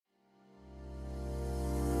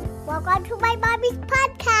Welcome to my mommy's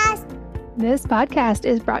podcast. This podcast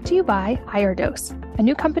is brought to you by Higher Dose, a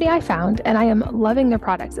new company I found, and I am loving their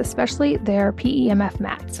products, especially their PEMF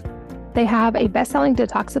mats. They have a best-selling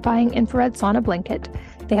detoxifying infrared sauna blanket.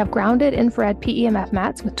 They have grounded infrared PEMF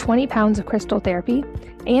mats with 20 pounds of crystal therapy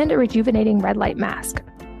and a rejuvenating red light mask.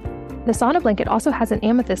 The sauna blanket also has an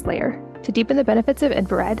amethyst layer to deepen the benefits of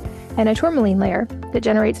infrared and a tourmaline layer that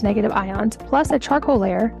generates negative ions, plus a charcoal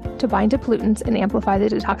layer to bind to pollutants and amplify the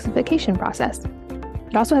detoxification process.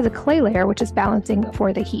 It also has a clay layer, which is balancing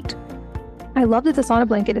for the heat. I love that the sauna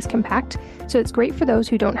blanket is compact, so it's great for those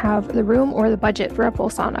who don't have the room or the budget for a full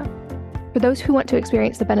sauna. For those who want to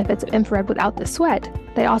experience the benefits of infrared without the sweat,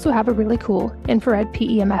 they also have a really cool infrared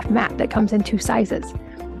PEMF mat that comes in 2 sizes.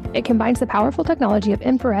 It combines the powerful technology of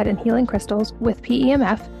infrared and healing crystals with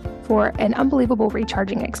PEMF for an unbelievable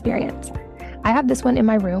recharging experience. I have this one in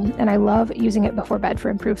my room, and I love using it before bed for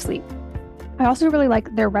improved sleep. I also really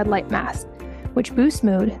like their red light mask, which boosts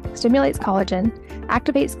mood, stimulates collagen,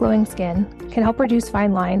 activates glowing skin, can help reduce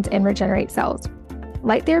fine lines, and regenerate cells.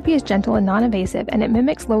 Light therapy is gentle and non-invasive, and it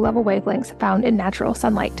mimics low-level wavelengths found in natural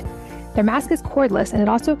sunlight. Their mask is cordless, and it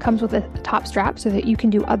also comes with a top strap so that you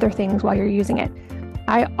can do other things while you're using it.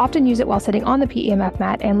 I often use it while sitting on the PEMF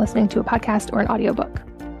mat and listening to a podcast or an audiobook.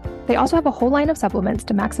 They also have a whole line of supplements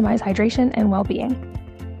to maximize hydration and well-being.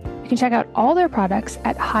 You can check out all their products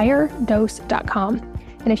at higherdose.com.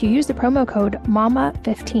 And if you use the promo code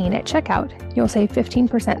MAMA15 at checkout, you'll save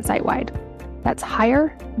 15% site-wide. That's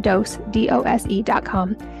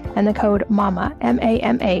higherdose.com and the code MAMA,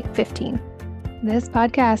 M-A-M-A 15. This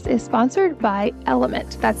podcast is sponsored by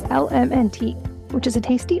Element, that's L-M-N-T, which is a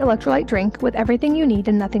tasty electrolyte drink with everything you need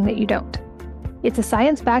and nothing that you don't. It's a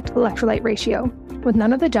science-backed electrolyte ratio with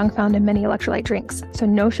none of the junk found in many electrolyte drinks. So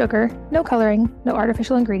no sugar, no coloring, no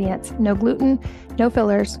artificial ingredients, no gluten, no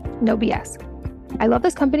fillers, no BS. I love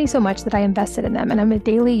this company so much that I invested in them, and I'm a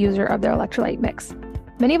daily user of their electrolyte mix.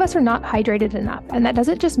 Many of us are not hydrated enough, and that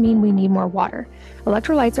doesn't just mean we need more water.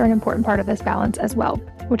 Electrolytes are an important part of this balance as well,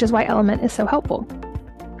 which is why Element is so helpful.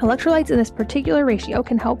 Electrolytes in this particular ratio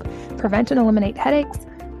can help prevent and eliminate headaches,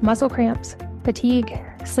 muscle cramps, fatigue,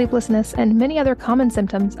 sleeplessness, and many other common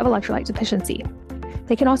symptoms of electrolyte deficiency.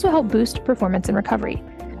 They can also help boost performance and recovery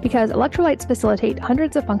because electrolytes facilitate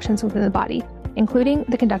hundreds of functions within the body, including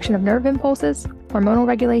the conduction of nerve impulses, hormonal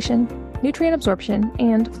regulation, nutrient absorption,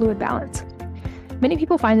 and fluid balance. Many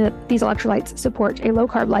people find that these electrolytes support a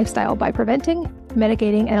low-carb lifestyle by preventing,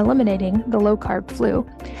 mitigating, and eliminating the low-carb flu.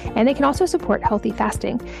 And they can also support healthy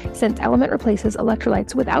fasting, since Element replaces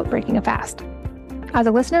electrolytes without breaking a fast. As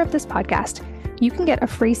a listener of this podcast, you can get a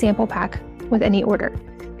free sample pack with any order.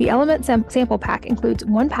 The Element sample pack includes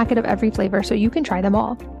 1 packet of every flavor, so you can try them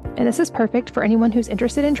all. And this is perfect for anyone who's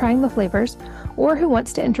interested in trying the flavors or who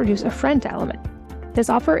wants to introduce a friend to Element. This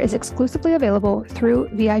offer is exclusively available through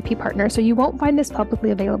VIP partners, so you won't find this publicly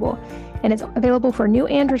available, and it's available for new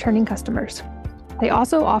and returning customers. They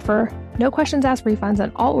also offer no questions asked refunds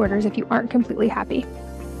on all orders if you aren't completely happy.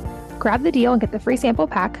 Grab the deal and get the free sample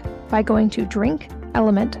pack by going to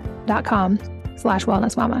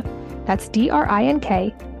drinkelement.com/wellnessmama. That's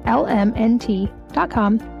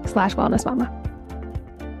DRINKLMNT.com/wellnessmama.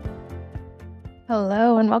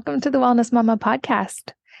 Hello, and welcome to the Wellness Mama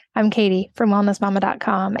podcast. I'm Katie from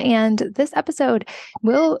wellnessmama.com, and this episode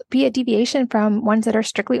will be a deviation from ones that are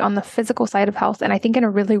strictly on the physical side of health, and I think in a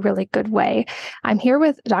really, really good way. I'm here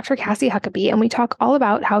with Dr. Cassie Huckaby, and we talk all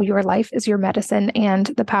about how your life is your medicine and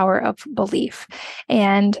the power of belief.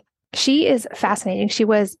 And she is fascinating. She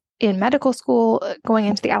was in medical school going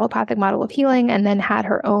into the allopathic model of healing, and then had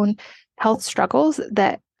her own health struggles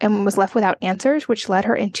and was left without answers, which led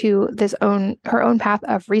her into her own path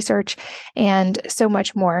of research and so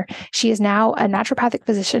much more. She is now a naturopathic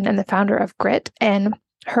physician and the founder of Grit. And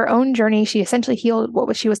her own journey, she essentially healed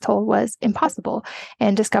what she was told was impossible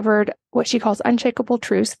and discovered what she calls unshakable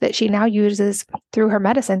truths that she now uses through her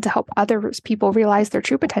medicine to help other people realize their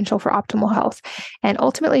true potential for optimal health, and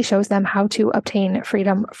ultimately shows them how to obtain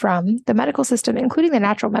freedom from the medical system, including the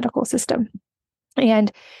natural medical system.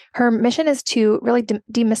 And her mission is to really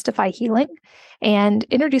demystify healing and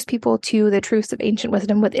introduce people to the truths of ancient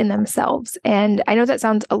wisdom within themselves. And I know that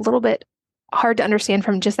sounds a little bit hard to understand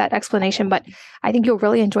from just that explanation, but I think you'll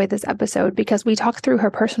really enjoy this episode because we talk through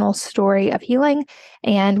her personal story of healing,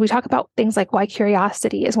 and we talk about things like why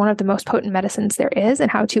curiosity is one of the most potent medicines there is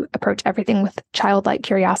and how to approach everything with childlike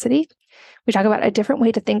curiosity. We talk about a different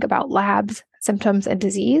way to think about labs, symptoms, and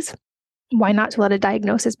disease. Why not to let a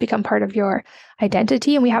diagnosis become part of your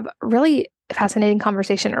identity? And we have a really fascinating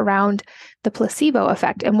conversation around the placebo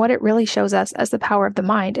effect and what it really shows us as the power of the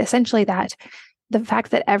mind. Essentially that the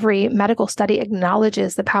fact that every medical study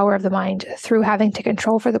acknowledges the power of the mind through having to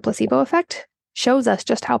control for the placebo effect shows us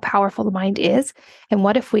just how powerful the mind is. And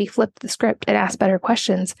what if we flipped the script and asked better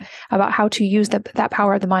questions about how to use that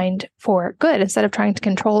power of the mind for good instead of trying to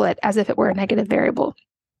control it as if it were a negative variable?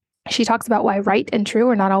 She talks about why right and true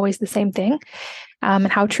are not always the same thing, and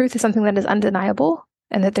how truth is something that is undeniable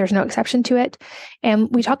and that there's no exception to it. And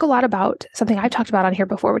we talk a lot about something I've talked about on here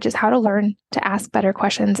before, which is how to learn to ask better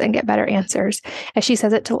questions and get better answers. As she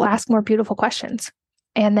says it, to ask more beautiful questions.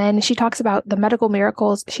 And then she talks about the medical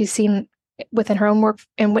miracles she's seen within her own work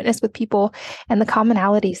and witness with people and the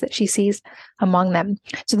commonalities that she sees among them.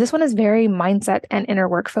 So this one is very mindset and inner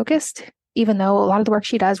work focused, even though a lot of the work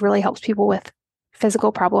she does really helps people with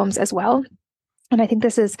physical problems as well. And I think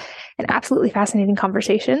this is an absolutely fascinating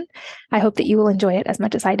conversation. I hope that you will enjoy it as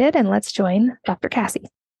much as I did. And let's join Dr. Cassie.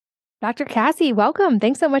 Dr. Cassie, welcome.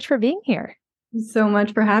 Thanks so much for being here. So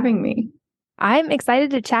much for having me. I'm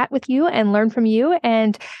excited to chat with you and learn from you.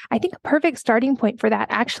 And I think a perfect starting point for that,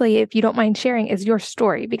 actually, if you don't mind sharing, is your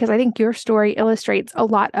story, because I think your story illustrates a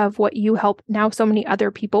lot of what you help now so many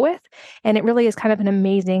other people with. And it really is kind of an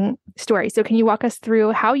amazing story. So can you walk us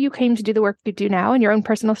through how you came to do the work you do now and your own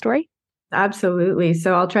personal story? Absolutely.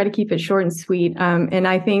 So I'll try to keep it short and sweet. And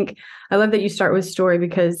I think I love that you start with story,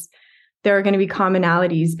 because there are going to be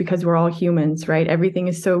commonalities because we're all humans, right? Everything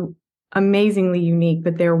is so amazingly unique,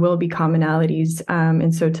 but there will be commonalities.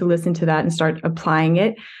 And so to listen to that and start applying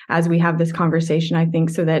it as we have this conversation, I think,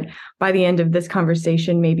 so that by the end of this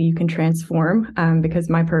conversation, maybe you can transform, because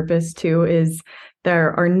my purpose too is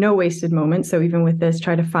there are no wasted moments. So even with this,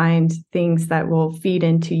 try to find things that will feed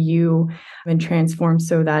into you and transform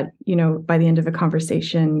so that, by the end of a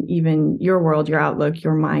conversation, even your world, your outlook,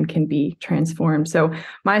 your mind can be transformed. So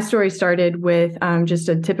my story started with just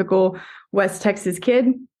a typical West Texas kid.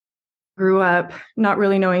 Grew up not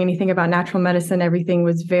really knowing anything about natural medicine. Everything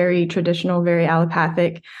was very traditional, very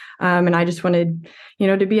allopathic. And I just wanted,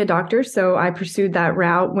 to be a doctor. So I pursued that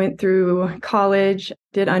route, went through college,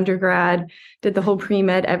 did undergrad, did the whole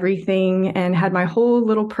pre-med everything, and had my whole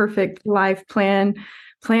little perfect life planned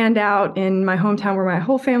out in my hometown where my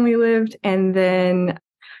whole family lived. And then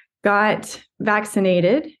got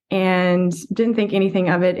vaccinated and didn't think anything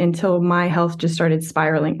of it until my health just started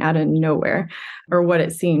spiraling out of nowhere, or what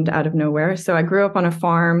it seemed out of nowhere. So I grew up on a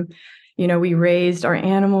farm. We raised our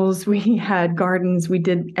animals, we had gardens, we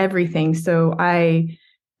did everything. So I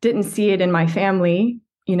didn't see it in my family,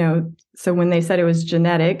 so when they said it was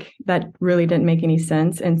genetic, that really didn't make any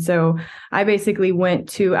sense. And so I basically went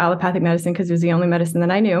to allopathic medicine because it was the only medicine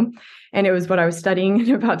that I knew. And it was what I was studying and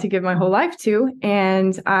about to give my whole life to.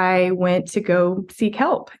 And I went to go seek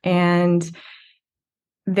help. And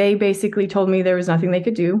they basically told me there was nothing they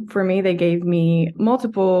could do for me. They gave me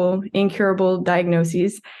multiple incurable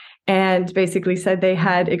diagnoses and basically said they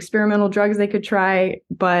had experimental drugs they could try,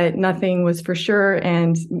 but nothing was for sure.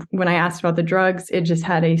 And when I asked about the drugs, it just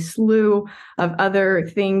had a slew of other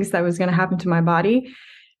things that was going to happen to my body.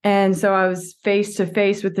 And so I was face to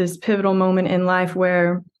face with this pivotal moment in life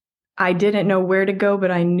where I didn't know where to go,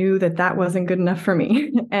 but I knew that that wasn't good enough for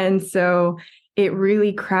me. And so it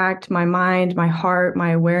really cracked my mind, my heart,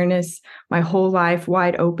 my awareness, my whole life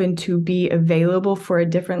wide open to be available for a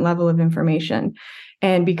different level of information.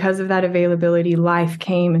 And because of that availability, life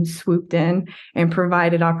came and swooped in and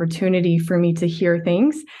provided opportunity for me to hear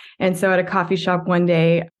things. And so at a coffee shop one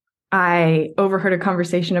day, I overheard a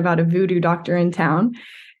conversation about a voodoo doctor in town.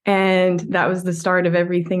 And that was the start of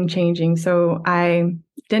everything changing. So I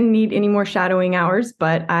didn't need any more shadowing hours,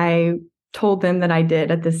 but I told them that I did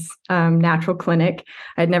at this natural clinic.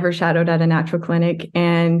 I'd never shadowed at a natural clinic.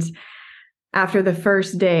 And after the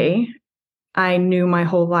first day, I knew my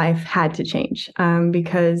whole life had to change,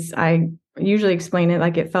 because I usually explain it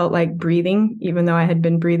like it felt like breathing, even though I had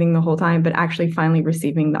been breathing the whole time, but actually finally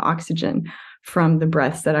receiving the oxygen from the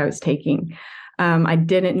breaths that I was taking. I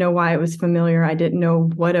didn't know why it was familiar. I didn't know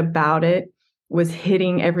what about it was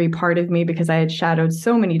hitting every part of me, because I had shadowed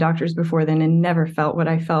so many doctors before then and never felt what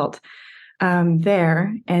I felt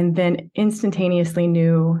there. And then instantaneously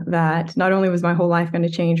knew that not only was my whole life going to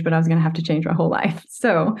change, but I was going to have to change my whole life.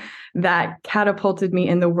 So that catapulted me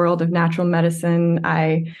in the world of natural medicine.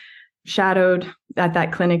 I shadowed at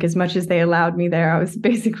that clinic as much as they allowed me there. I was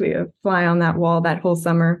basically a fly on that wall that whole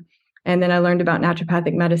summer. And then I learned about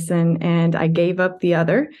naturopathic medicine, and I gave up the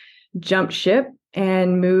other, jumped ship,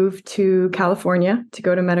 and moved to California to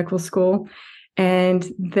go to medical school. And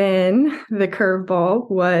then the curveball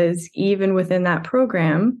was, even within that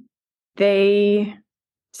program, they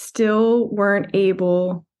still weren't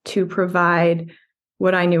able to provide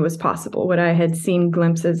what I knew was possible, what I had seen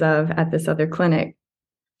glimpses of at this other clinic.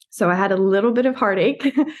 So I had a little bit of heartache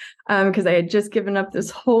because I had just given up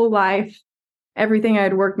this whole life, everything I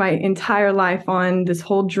had worked my entire life on, this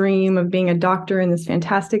whole dream of being a doctor and this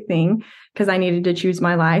fantastic thing, because I needed to choose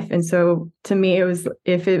my life. And so to me, it was,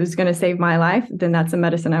 if it was going to save my life, then that's a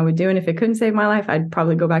medicine I would do. And if it couldn't save my life, I'd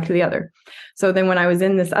probably go back to the other. So then when I was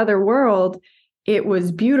in this other world, it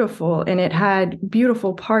was beautiful and it had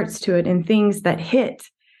beautiful parts to it and things that hit,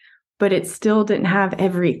 but it still didn't have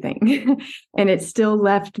everything. And it still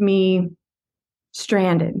left me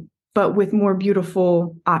stranded, but with more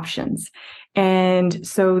beautiful options. And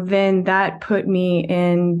so then that put me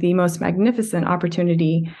in the most magnificent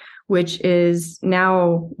opportunity, which is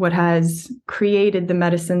now what has created the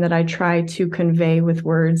medicine that I try to convey with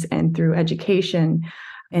words and through education.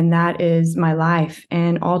 And that is my life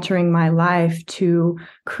and altering my life to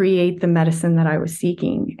create the medicine that I was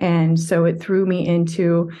seeking. And so it threw me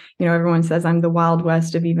into, everyone says I'm the Wild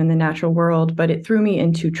West of even the natural world, but it threw me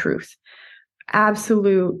into truth.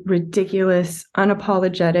 Absolute, ridiculous,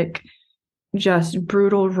 unapologetic, just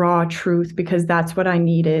brutal, raw truth, because that's what I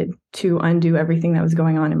needed to undo everything that was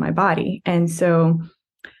going on in my body. And so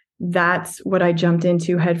that's what I jumped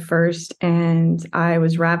into head first. And I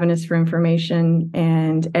was ravenous for information,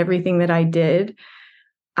 and everything that I did,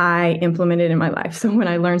 I implemented in my life. So when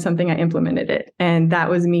I learned something, I implemented it. And that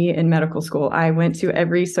was me in medical school. I went to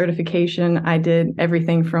every certification. I did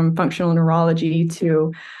everything from functional neurology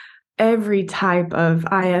to every type of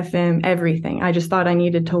IFM, everything. I just thought I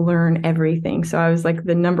needed to learn everything. So I was like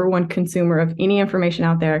the number one consumer of any information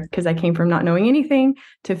out there, because I came from not knowing anything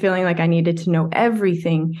to feeling like I needed to know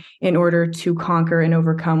everything in order to conquer and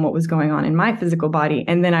overcome what was going on in my physical body.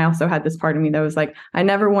 And then I also had this part of me that was like, I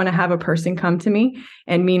never want to have a person come to me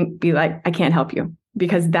and be like, I can't help you,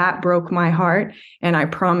 because that broke my heart. And I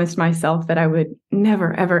promised myself that I would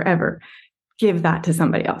never, ever, ever give that to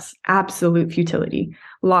somebody else. Absolute futility,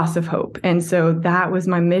 loss of hope. And so that was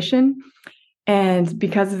my mission. And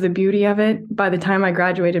because of the beauty of it, by the time I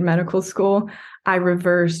graduated medical school, I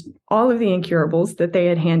reversed all of the incurables that they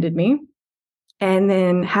had handed me, and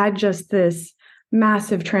then had just this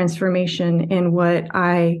massive transformation in what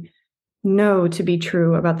I know to be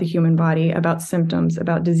true about the human body, about symptoms,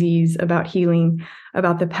 about disease, about healing,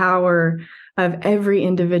 about the power of every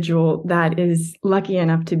individual that is lucky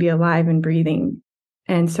enough to be alive and breathing.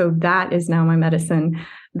 And so that is now my medicine.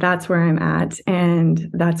 That's where I'm at. And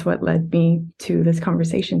that's what led me to this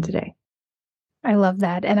conversation today. I love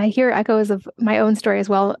that. And I hear echoes of my own story as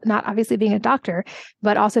well, not obviously being a doctor,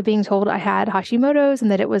 but also being told I had Hashimoto's and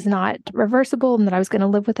that it was not reversible and that I was going to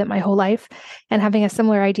live with it my whole life, and having a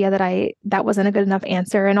similar idea that wasn't a good enough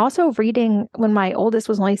answer. And also reading when my oldest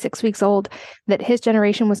was only 6 weeks old, that his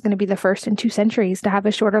generation was going to be the first in 2 centuries to have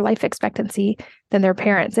a shorter life expectancy than their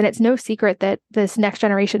parents. And it's no secret that this next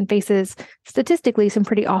generation faces statistically some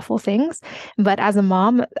pretty awful things. But as a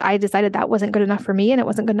mom, I decided that wasn't good enough for me, and it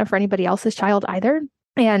wasn't good enough for anybody else's child either,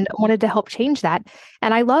 and wanted to help change that.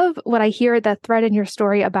 And I love what I hear, the thread in your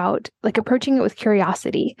story about like approaching it with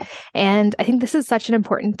curiosity. And I think this is such an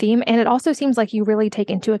important theme. And it also seems like you really take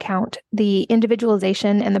into account the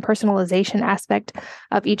individualization and the personalization aspect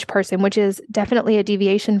of each person, which is definitely a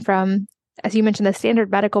deviation from, as you mentioned, the standard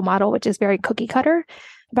medical model, which is very cookie cutter,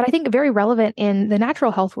 but I think very relevant in the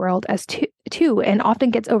natural health world as too, and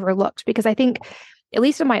often gets overlooked. Because I think, at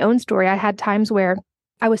least in my own story, I had times where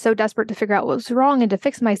I was so desperate to figure out what was wrong and to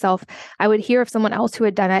fix myself, I would hear of someone else who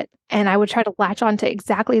had done it, and I would try to latch on to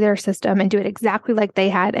exactly their system and do it exactly like they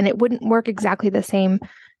had, and it wouldn't work exactly the same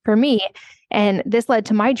for me. And this led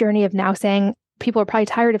to my journey of now saying, people are probably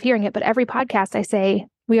tired of hearing it, but every podcast I say,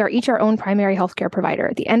 we are each our own primary healthcare provider.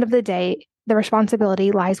 At the end of the day, the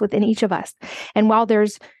responsibility lies within each of us. And while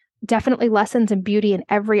there's definitely lessons and beauty in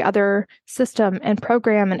every other system and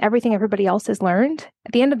program and everything everybody else has learned,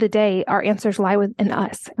 at the end of the day, our answers lie within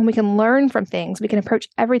us, and we can learn from things. We can approach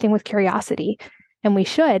everything with curiosity, and we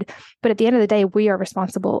should. But at the end of the day, we are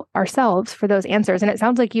responsible ourselves for those answers. And it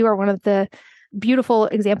sounds like you are one of the beautiful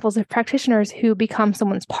examples of practitioners who become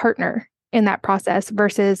someone's partner in that process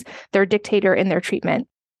versus their dictator in their treatment.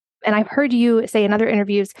 And I've heard you say in other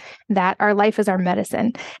interviews that our life is our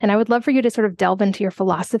medicine. And I would love for you to sort of delve into your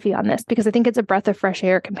philosophy on this, because I think it's a breath of fresh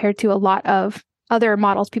air compared to a lot of other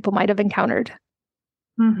models people might have encountered.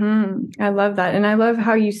 I love that. And I love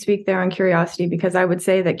how you speak there on curiosity, because I would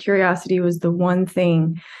say that curiosity was the one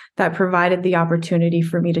thing that provided the opportunity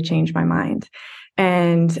for me to change my mind.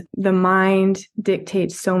 And the mind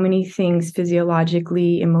dictates so many things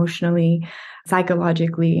physiologically, emotionally,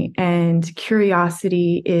 psychologically, and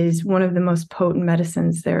curiosity is one of the most potent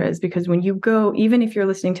medicines there is. Because when you go, even if you're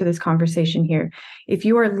listening to this conversation here, if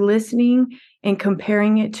you are listening and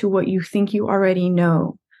comparing it to what you think you already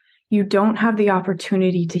know, You don't have the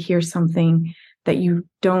opportunity to hear something that you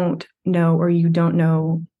don't know, or you don't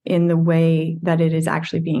know in the way that it is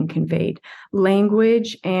actually being conveyed.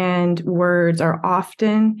 Language and words are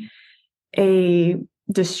often a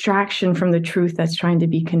distraction from the truth that's trying to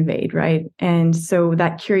be conveyed, right? And so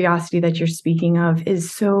that curiosity that you're speaking of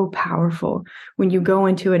is so powerful when you go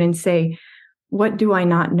into it and say, what do I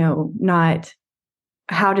not know? Not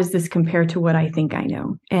how does this compare to what I think I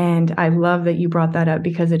know? And I love that you brought that up,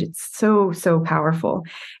 because it's so, so powerful.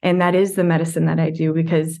 And that is the medicine that I do,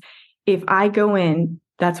 because if I go in,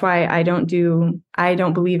 that's why I don't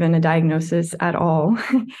believe in a diagnosis at all.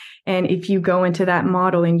 And if you go into that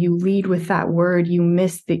model and you lead with that word, you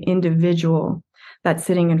miss the individual that's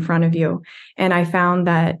sitting in front of you. And I found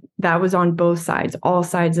that was on both sides, all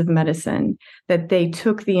sides of medicine, that they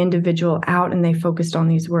took the individual out and they focused on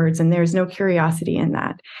these words, and there's no curiosity in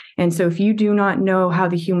that. And so if you do not know how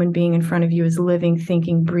the human being in front of you is living,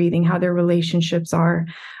 thinking, breathing, how their relationships are,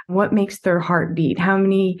 what makes their heart beat, how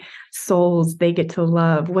many souls they get to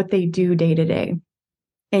love, what they do day to day,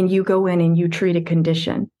 and you go in and you treat a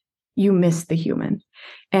condition, you miss the human.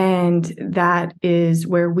 And that is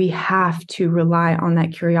where we have to rely on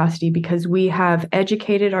that curiosity, because we have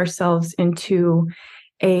educated ourselves into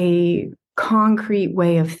a concrete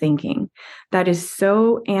way of thinking that is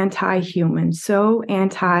so anti-human, so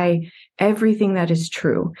anti everything that is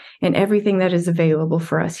true and everything that is available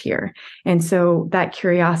for us here. And so that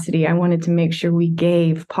curiosity, I wanted to make sure we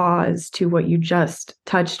gave pause to what you just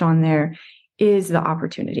touched on there, is the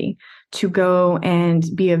opportunity to go and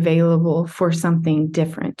be available for something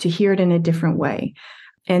different, to hear it in a different way.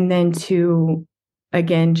 And then to,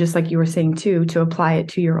 again, just like you were saying too, to apply it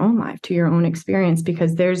to your own life, to your own experience,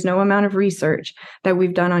 because there's no amount of research that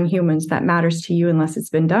we've done on humans that matters to you unless it's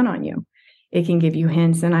been done on you. It can give you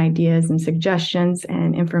hints and ideas and suggestions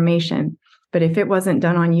and information. But if it wasn't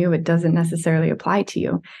done on you, it doesn't necessarily apply to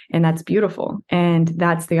you. And that's beautiful. And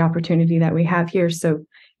that's the opportunity that we have here. So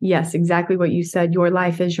yes, exactly what you said. Your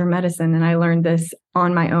life is your medicine. And I learned this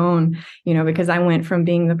on my own, because I went from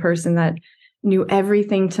being the person that knew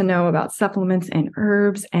everything to know about supplements and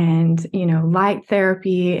herbs and, light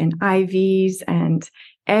therapy and IVs and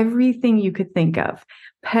everything you could think of,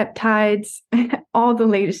 peptides, all the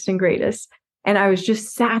latest and greatest. And I was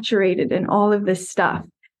just saturated in all of this stuff.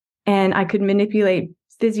 And I could manipulate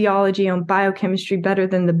physiology and biochemistry better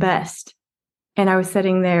than the best. And I was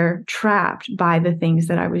sitting there trapped by the things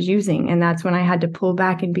that I was using. And that's when I had to pull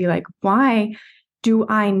back and be like, why do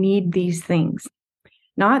I need these things?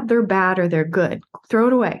 Not they're bad or they're good. Throw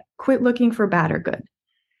it away. Quit looking for bad or good.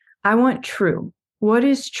 I want true. What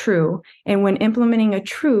is true? And when implementing a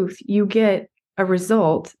truth, you get a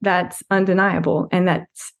result that's undeniable and that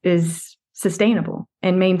is sustainable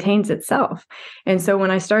and maintains itself. And so when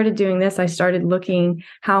I started doing this, I started looking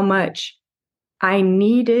how much I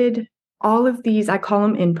needed all of these, I call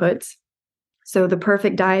them inputs. So the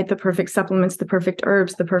perfect diet, the perfect supplements, the perfect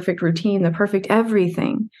herbs, the perfect routine, the perfect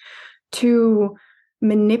everything to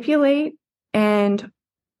manipulate and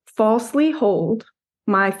falsely hold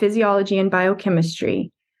my physiology and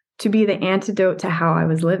biochemistry to be the antidote to how I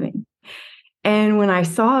was living. And when I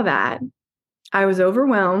saw that, I was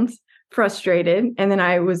overwhelmed, frustrated, and then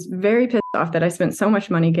I was very pissed off that I spent so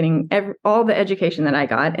much money getting all the education that I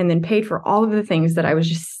got and then paid for all of the things that I was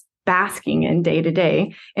just basking in day to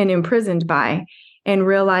day and imprisoned by, and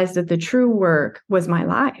realized that the true work was my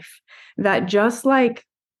life. That just like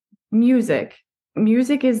music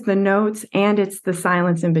is the notes and it's the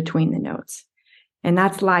silence in between the notes. And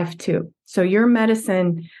that's life too. So your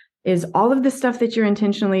medicine is all of the stuff that you're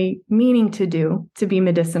intentionally meaning to do to be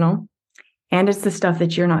medicinal. And it's the stuff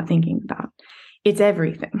that you're not thinking about. It's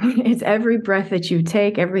everything. It's every breath that you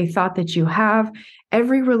take, every thought that you have,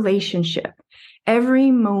 every relationship,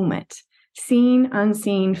 every moment, seen,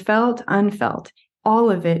 unseen, felt, unfelt.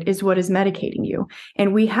 All of it is what is medicating you.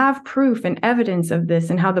 And we have proof and evidence of this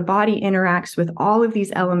and how the body interacts with all of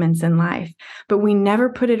these elements in life. But we never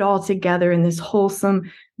put it all together in this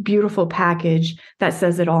wholesome, beautiful package that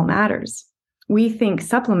says it all matters. We think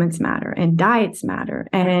supplements matter and diets matter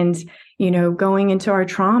and, going into our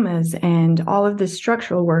traumas and all of the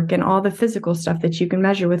structural work and all the physical stuff that you can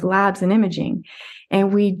measure with labs and imaging.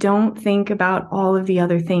 And we don't think about all of the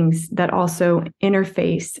other things that also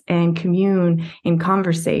interface and commune and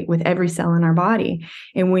conversate with every cell in our body.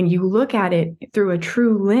 And when you look at it through a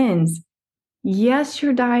true lens, yes,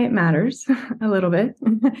 your diet matters a little bit.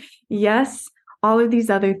 Yes, all of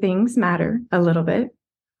these other things matter a little bit.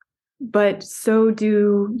 but so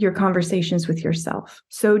do your conversations with yourself.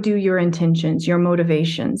 So do your intentions, your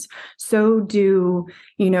motivations. So do,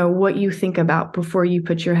 what you think about before you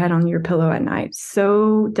put your head on your pillow at night.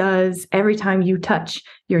 So does every time you touch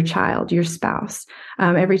your child, your spouse,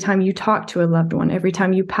 every time you talk to a loved one, every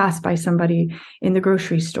time you pass by somebody in the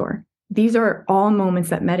grocery store. These are all moments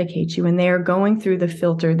that medicate you, and they are going through the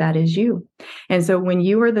filter that is you. And so when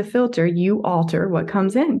you are the filter, you alter what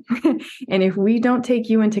comes in. And if we don't take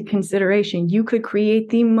you into consideration, you could create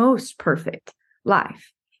the most perfect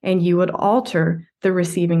life, and you would alter the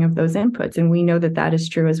receiving of those inputs. And we know that that is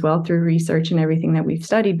true as well through research and everything that we've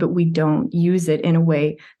studied, but we don't use it in a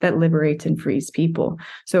way that liberates and frees people.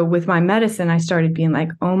 So with my medicine, I started being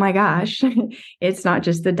like, oh my gosh, it's not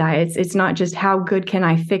just the diets. It's not just how good can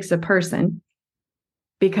I fix a person,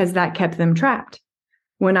 because that kept them trapped.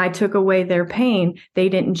 When I took away their pain, they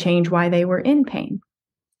didn't change why they were in pain.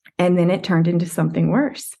 And then it turned into something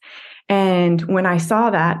worse. And when I saw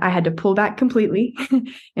that, I had to pull back completely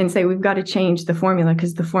and say, we've got to change the formula,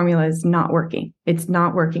 because the formula is not working. It's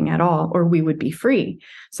not working at all, or we would be free.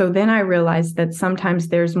 So then I realized that sometimes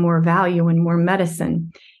there's more value and more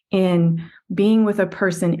medicine in being with a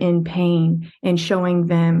person in pain and showing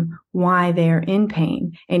them why they're in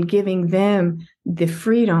pain and giving them the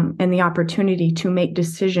freedom and the opportunity to make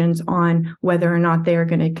decisions on whether or not they're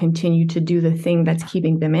going to continue to do the thing that's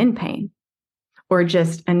keeping them in pain, or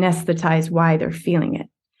just anesthetize why they're feeling it.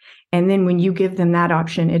 And then when you give them that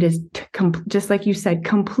option, it is just like you said,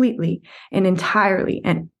 completely and entirely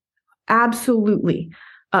and absolutely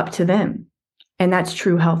up to them. And that's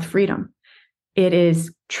true health freedom. It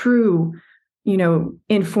is true,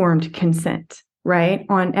 informed consent, right?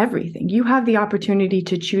 On everything. You have the opportunity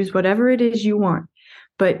to choose whatever it is you want.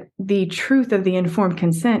 But the truth of the informed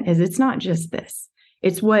consent is it's not just this.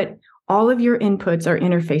 It's what all of your inputs are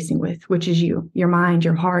interfacing with, which is you, your mind,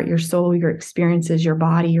 your heart, your soul, your experiences, your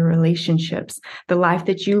body, your relationships, the life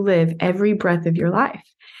that you live, every breath of your life.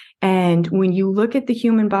 And when you look at the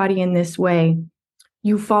human body in this way,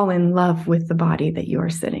 you fall in love with the body that you are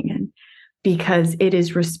sitting in, because it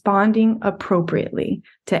is responding appropriately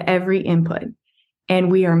to every input.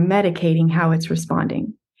 And we are medicating how it's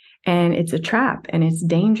responding. And it's a trap, and it's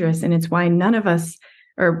dangerous. And it's why none of us,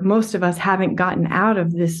 or most of us, haven't gotten out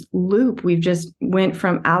of this loop. We've just went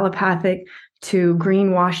from allopathic to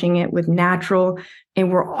greenwashing it with natural,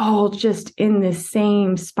 and we're all just in this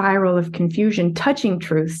same spiral of confusion, touching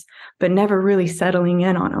truths, but never really settling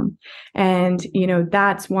in on them. And,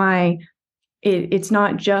 that's why it's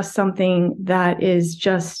not just something that is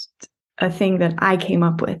just a thing that I came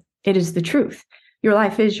up with. It is the truth. Your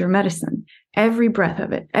life is your medicine. Every breath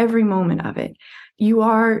of it, every moment of it. You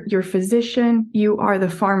are your physician, you are the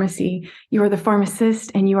pharmacy, you are the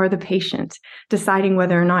pharmacist, and you are the patient, deciding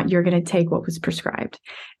whether or not you're going to take what was prescribed.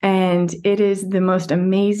 And it is the most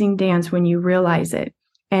amazing dance when you realize it.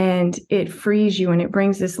 And it frees you, and it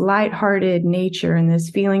brings this lighthearted nature and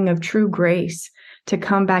this feeling of true grace to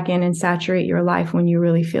come back in and saturate your life when you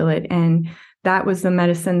really feel it. And that was the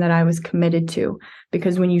medicine that I was committed to,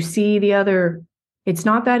 because when you see the other, it's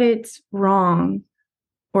not that it's wrong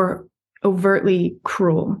or overtly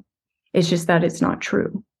cruel. It's just that it's not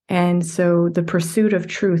true. And so the pursuit of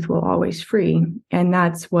truth will always free. And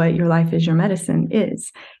that's what your life is your medicine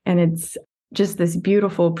is. And it's just this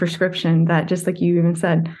beautiful prescription that, just like you even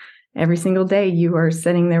said, every single day you are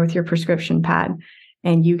sitting there with your prescription pad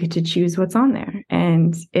and you get to choose what's on there.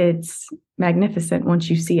 And it's magnificent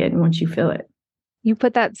once you see it and once you feel it. You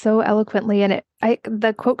put that so eloquently, and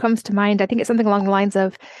the quote comes to mind. I think it's something along the lines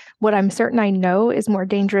of, what I'm certain I know is more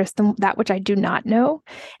dangerous than that which I do not know.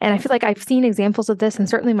 And I feel like I've seen examples of this, and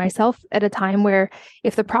certainly myself, at a time where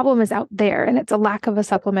if the problem is out there and it's a lack of a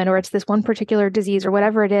supplement, or it's this one particular disease or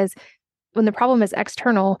whatever it is, when the problem is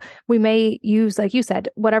external, we may use, like you said,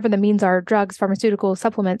 whatever the means are, drugs, pharmaceuticals,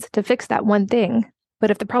 supplements, to fix that one thing.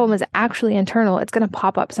 But if the problem is actually internal, it's going to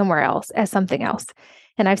pop up somewhere else as something else.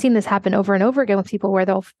 And I've seen this happen over and over again with people where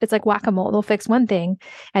it's like whack-a-mole. They'll fix one thing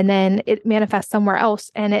and then it manifests somewhere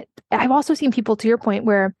else. And I've also seen people, to your point,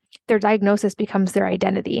 where their diagnosis becomes their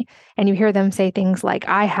identity. And you hear them say things like,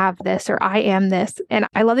 I have this, or I am this. And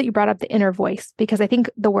I love that you brought up the inner voice, because I think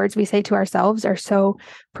the words we say to ourselves are so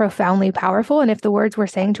profoundly powerful. And if the words we're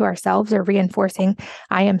saying to ourselves are reinforcing,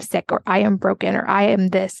 I am sick, or I am broken, or I am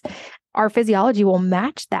this, our physiology will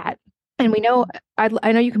match that. And we know,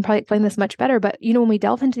 I know you can probably explain this much better, but when we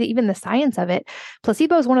delve into even the science of it,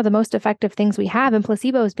 placebo is one of the most effective things we have, and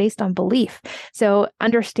placebo is based on belief. So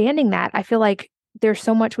understanding that, I feel like there's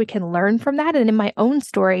so much we can learn from that. And in my own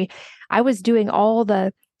story, I was doing all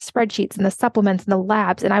the spreadsheets and the supplements and the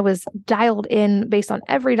labs. And I was dialed in based on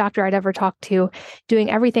every doctor I'd ever talked to, doing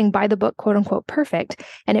everything by the book, quote unquote, perfect.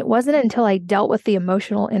 And it wasn't until I dealt with the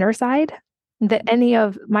emotional inner side that any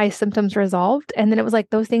of my symptoms resolved. And then it was like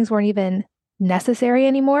those things weren't even necessary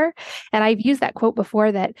anymore. And I've used that quote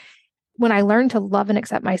before, that when I learned to love and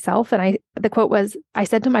accept myself, and the quote was, I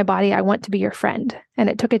said to my body, I want to be your friend. And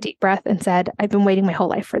it took a deep breath and said, I've been waiting my whole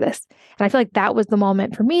life for this. And I feel like that was the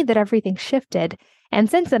moment for me that everything shifted. And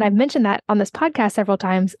since then, I've mentioned that on this podcast several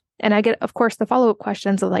times. And I get, of course, the follow-up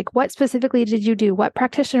questions of like, what specifically did you do? What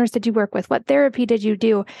practitioners did you work with? What therapy did you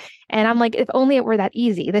do? And I'm like, if only it were that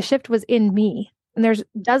easy. The shift was in me. And there's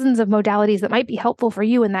dozens of modalities that might be helpful for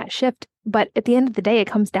you in that shift. But at the end of the day, it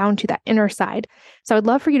comes down to that inner side. So I'd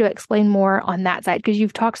love for you to explain more on that side, because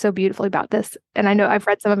you've talked so beautifully about this. And I know I've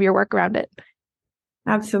read some of your work around it.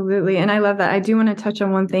 Absolutely. And I love that. I do want to touch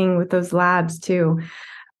on one thing with those labs too,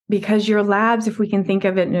 because your labs, if we can think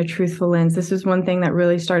of it in a truthful lens, this was one thing that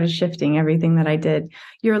really started shifting everything that I did.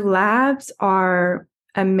 Your labs are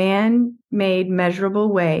a man-made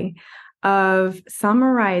measurable way of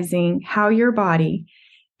summarizing how your body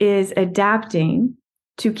is adapting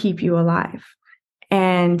to keep you alive.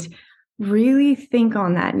 And really think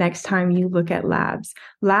on that next time you look at labs.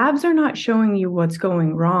 Labs are not showing you what's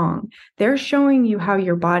going wrong. They're showing you how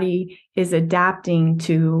your body is adapting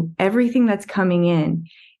to everything that's coming in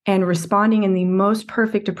and responding in the most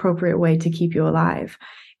perfect, appropriate way to keep you alive.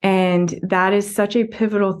 And that is such a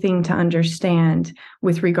pivotal thing to understand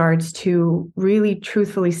with regards to really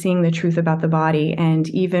truthfully seeing the truth about the body, and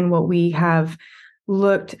even what we have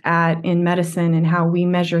looked at in medicine and how we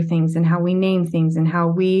measure things and how we name things and how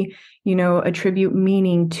we, attribute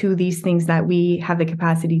meaning to these things that we have the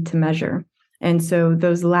capacity to measure. And so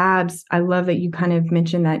those labs, I love that you kind of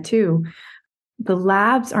mentioned that too. The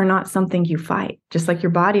labs are not something you fight, just like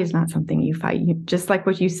your body is not something you fight. Just like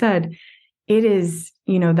what you said, it is,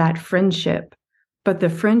 that friendship, but the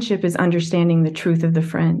friendship is understanding the truth of the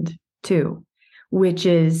friend too, which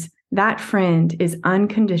is that friend is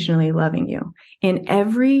unconditionally loving you in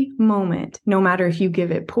every moment, no matter if you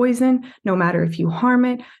give it poison, no matter if you harm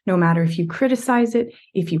it, no matter if you criticize it,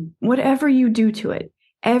 whatever you do to it,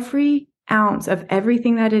 every ounce of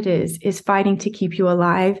everything that it is fighting to keep you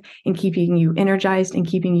alive and keeping you energized and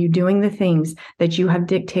keeping you doing the things that you have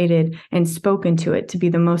dictated and spoken to it to be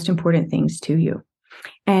the most important things to you.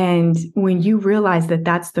 And when you realize that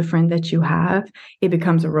that's the friend that you have, it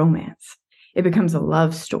becomes a romance. It becomes a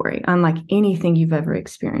love story, unlike anything you've ever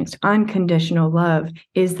experienced. Unconditional love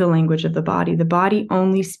is the language of the body. The body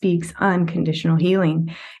only speaks unconditional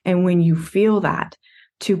healing. And when you feel that,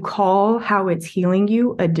 to call how it's healing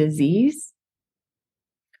you a disease,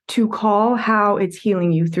 to call how it's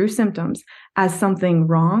healing you through symptoms as something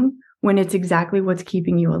wrong when it's exactly what's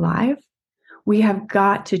keeping you alive, we have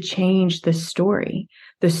got to change the story.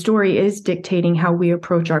 The story is dictating how we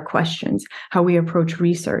approach our questions, how we approach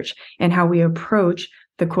research, and how we approach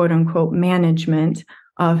the quote unquote management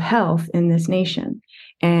of health in this nation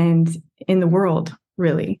and in the world,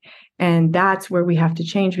 really. And that's where we have to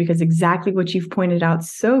change, because exactly what you've pointed out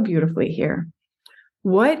so beautifully here.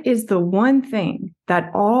 What is the one thing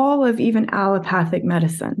that all of even allopathic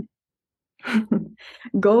medicine,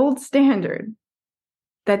 gold standard,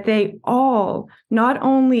 that they all not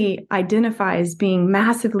only identify as being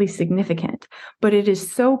massively significant, but it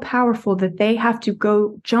is so powerful that they have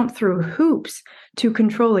to jump through hoops to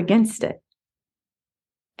control against it?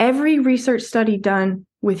 Every research study done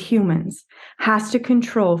with humans has to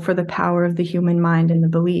control for the power of the human mind and the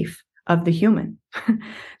belief of the human,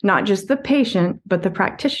 not just the patient, but the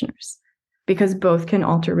practitioners, because both can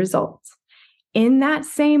alter results. In that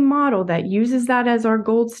same model that uses that as our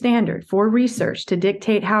gold standard for research to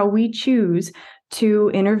dictate how we choose to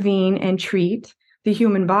intervene and treat the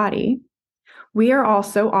human body, we are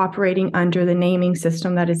also operating under the naming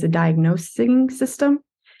system that is a diagnosing system,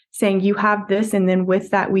 saying you have this, and then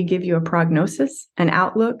with that, we give you a prognosis, an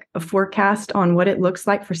outlook, a forecast on what it looks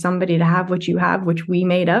like for somebody to have what you have, which we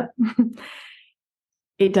made up.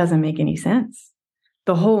 It doesn't make any sense.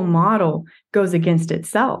 The whole model goes against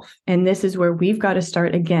itself. And this is where we've got to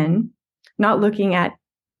start again, not looking at,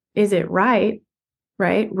 is it right?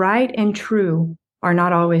 Right and true are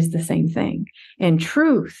not always the same thing. And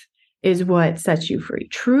truth is what sets you free.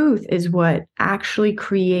 Truth is what actually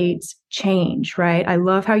creates change, right? I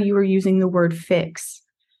love how you were using the word fix.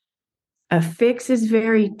 A fix is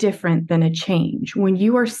very different than a change. When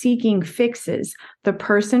you are seeking fixes, the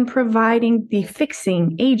person providing the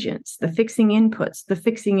fixing agents, the fixing inputs, the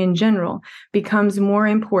fixing in general becomes more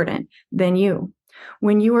important than you.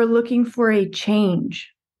 When you are looking for a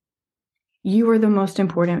change, You are the most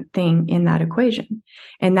important thing in that equation.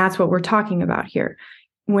 And that's what we're talking about here.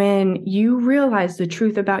 When you realize the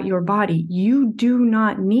truth about your body, you do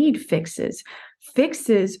not need fixes.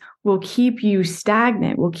 Fixes will keep you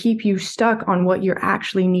stagnant, will keep you stuck on what you're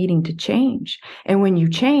actually needing to change. And when you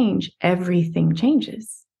change, everything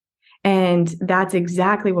changes. And that's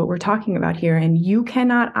exactly what we're talking about here. And you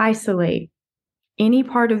cannot isolate any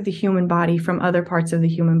part of the human body from other parts of the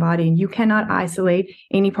human body. And you cannot isolate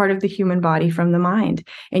any part of the human body from the mind.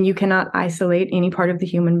 And you cannot isolate any part of the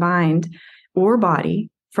human mind or body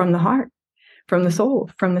from the heart, from the soul,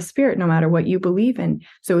 from the spirit, no matter what you believe in.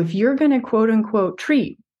 So if you're going to quote unquote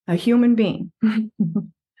treat a human being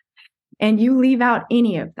and you leave out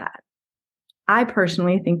any of that, I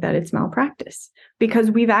personally think that it's malpractice, because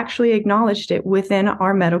we've actually acknowledged it within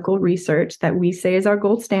our medical research that we say is our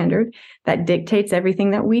gold standard, that dictates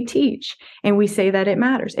everything that we teach. And we say that it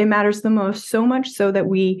matters. It matters the most, so much so that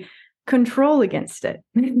we control against it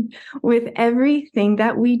with everything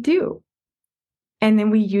that we do. And then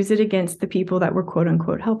we use it against the people that we're quote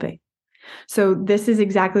unquote helping. So this is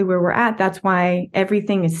exactly where we're at. That's why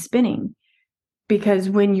everything is spinning, because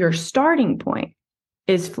when your starting point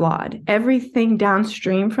is flawed, everything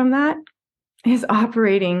downstream from that is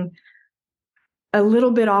operating a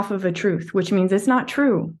little bit off of a truth, which means it's not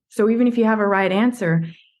true. So even if you have a right answer,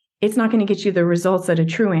 it's not going to get you the results that a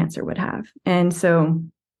true answer would have. And so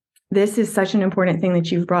this is such an important thing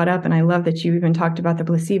that you've brought up. And I love that you even talked about the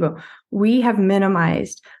placebo. We have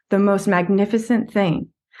minimized the most magnificent thing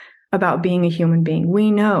about being a human being.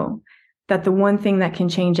 We know that the one thing that can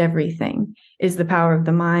change everything is the power of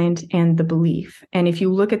the mind and the belief. And if you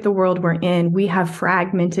look at the world we're in, we have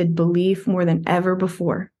fragmented belief more than ever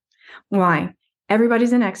before. Why?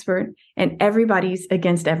 Everybody's an expert and everybody's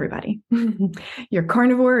against everybody. You're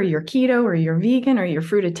carnivore or you're keto or you're vegan or you're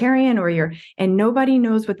fruitarian and nobody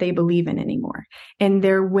knows what they believe in anymore. And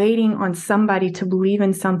they're waiting on somebody to believe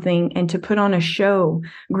in something and to put on a show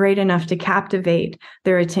great enough to captivate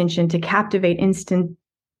their attention, to captivate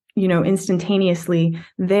instantaneously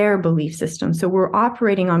their belief system. So we're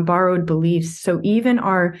operating on borrowed beliefs. So even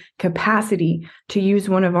our capacity to use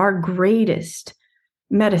one of our greatest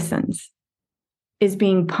medicines is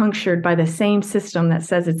being punctured by the same system that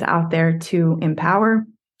says it's out there to empower,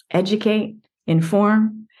 educate,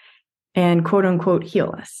 inform, and quote unquote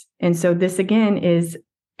heal us. And so this again is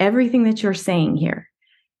everything that you're saying here.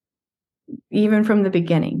 Even from the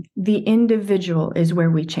beginning, the individual is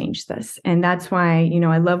where we change this. And that's why,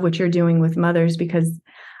 I love what you're doing with mothers, because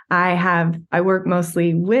I work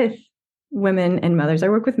mostly with women and mothers. I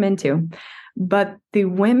work with men too. But the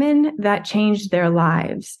women that changed their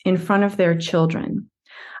lives in front of their children,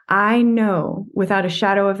 I know without a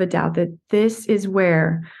shadow of a doubt that this is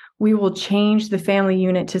where we will change the family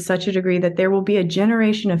unit to such a degree that there will be a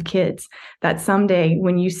generation of kids that someday,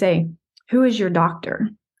 when you say, "Who is your doctor?"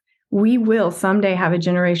 we will someday have a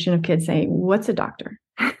generation of kids saying, "What's a doctor?"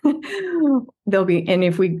 And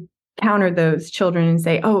if we counter those children and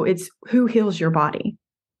say, "Oh, it's who heals your body."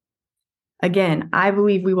 Again, I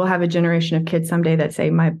believe we will have a generation of kids someday that say,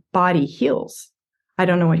 "My body heals. I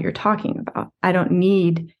don't know what you're talking about. I don't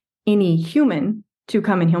need any human to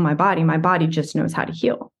come and heal my body. My body just knows how to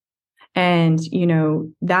heal." And,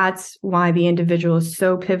 that's why the individual is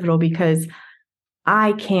so pivotal, because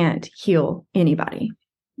I can't heal anybody.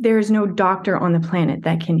 There is no doctor on the planet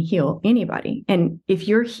that can heal anybody. And if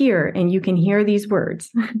you're here and you can hear these words,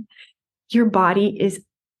 your body is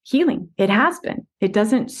healing. It has been. It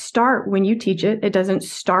doesn't start when you teach it. It doesn't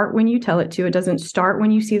start when you tell it to. It doesn't start when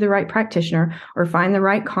you see the right practitioner or find the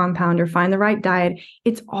right compound or find the right diet.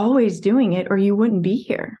 It's always doing it, or you wouldn't be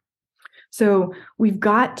here. So we've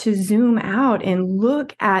got to zoom out and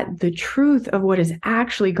look at the truth of what is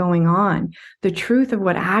actually going on, the truth of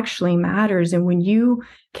what actually matters. And when you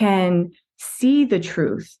can see the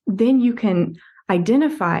truth, then you can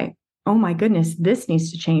identify, "Oh my goodness, this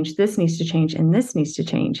needs to change, this needs to change, and this needs to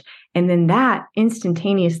change." And then that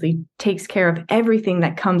instantaneously takes care of everything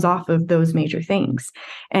that comes off of those major things.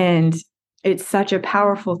 And it's such a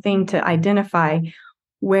powerful thing to identify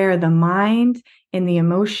where the mind and the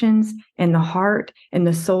emotions and the heart and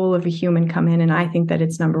the soul of a human come in. And I think that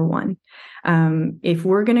it's number one. If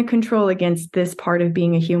we're going to control against this part of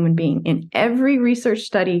being a human being in every research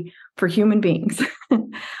study for human beings,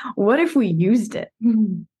 what if we used it?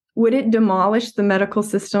 Would it demolish the medical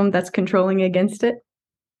system that's controlling against it?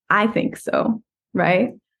 I think so,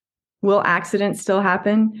 right? Will accidents still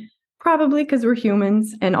happen? Probably, because we're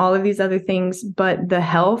humans and all of these other things. But the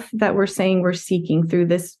health that we're saying we're seeking through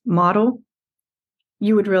this model,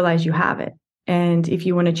 you would realize you have it. And if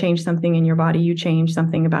you want to change something in your body, you change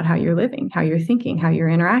something about how you're living, how you're thinking, how you're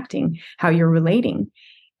interacting, how you're relating.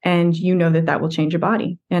 And you know that will change your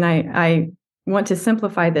body. And I want to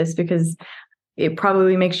simplify this because it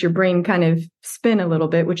probably makes your brain kind of spin a little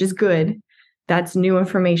bit, which is good. That's new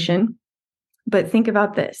information. But think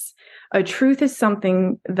about this. A truth is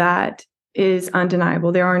something that is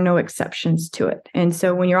undeniable. There are no exceptions to it. And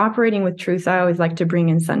so when you're operating with truth, I always like to bring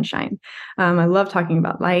in sunshine. I love talking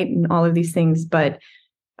about light and all of these things, but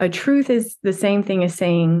a truth is the same thing as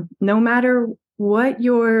saying, no matter what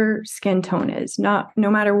your skin tone is, no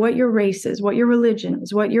matter what your race is, what your religion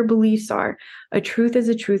is, what your beliefs are, a truth is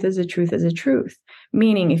a truth is a truth is a truth.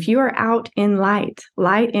 Meaning if you are out in light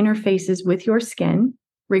interfaces with your skin,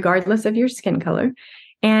 regardless of your skin color,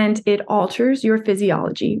 and it alters your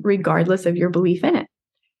physiology regardless of your belief in it.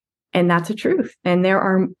 And that's a truth. And there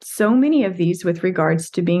are so many of these with regards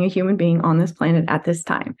to being a human being on this planet at this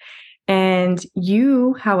time. And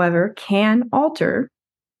you, however, can alter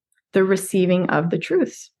the receiving of the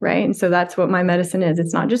truths, right? And so that's what my medicine is.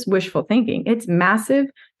 It's not just wishful thinking. It's massive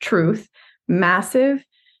truth, massive,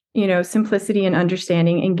 simplicity and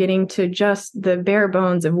understanding, and getting to just the bare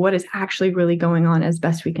bones of what is actually really going on as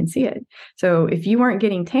best we can see it. So if you aren't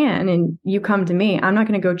getting tan and you come to me, I'm not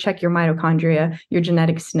going to go check your mitochondria, your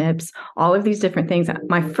genetic SNPs, all of these different things.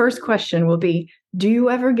 My first question will be, do you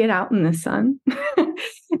ever get out in the sun?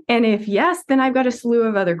 And if yes, then I've got a slew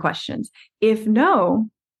of other questions. If no,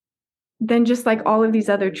 then just like all of these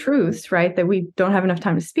other truths, right, that we don't have enough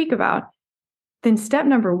time to speak about, then step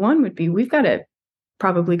number one would be, we've got to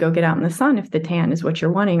probably go get out in the sun if the tan is what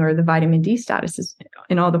you're wanting, or the vitamin D status is,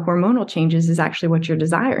 and all the hormonal changes is actually what you're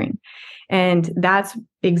desiring. And that's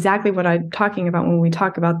exactly what I'm talking about when we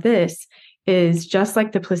talk about this, is just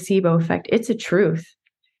like the placebo effect. It's a truth.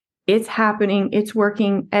 It's happening. It's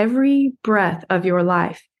working every breath of your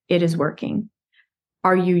life. It is working.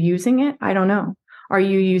 Are you using it? I don't know. Are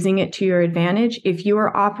you using it to your advantage? If you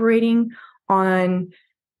are operating on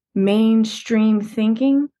mainstream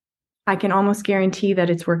thinking, I can almost guarantee that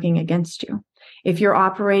it's working against you. If you're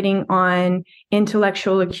operating on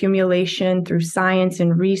intellectual accumulation through science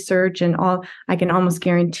and research and all, I can almost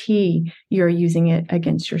guarantee you're using it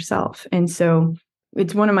against yourself. And so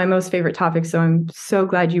it's one of my most favorite topics. So I'm so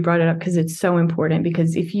glad you brought it up, because it's so important.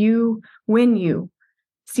 Because when you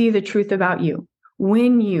see the truth about you,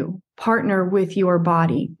 when you partner with your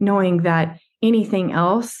body, knowing that anything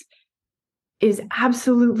else is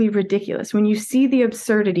absolutely ridiculous. When you see the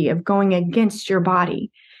absurdity of going against your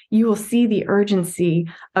body, you will see the urgency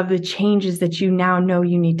of the changes that you now know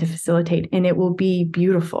you need to facilitate, and it will be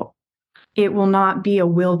beautiful. It will not be a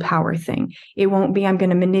willpower thing. It won't be, I'm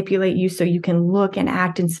going to manipulate you so you can look and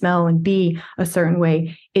act and smell and be a certain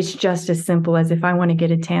way. It's just as simple as, if I want to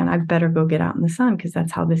get a tan, I better go get out in the sun, because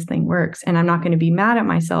that's how this thing works. And I'm not going to be mad at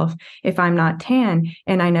myself if I'm not tan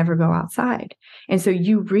and I never go outside. And so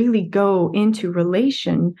you really go into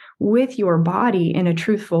relation with your body in a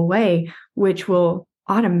truthful way, which will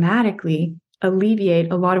automatically alleviate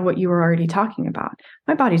a lot of what you were already talking about.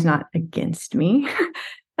 My body's not against me.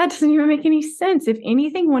 That doesn't even make any sense. If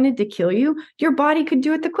anything wanted to kill you, your body could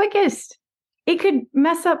do it the quickest. It could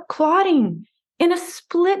mess up clotting in a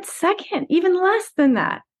split second, even less than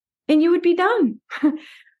that, and you would be done.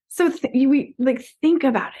 So think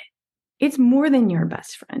about it. It's more than your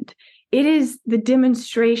best friend. It is the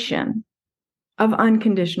demonstration of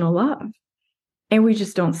unconditional love, and we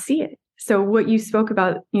just don't see it. So what you spoke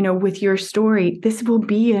about, with your story, this will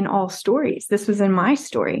be in all stories. This was in my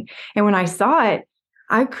story. And when I saw it,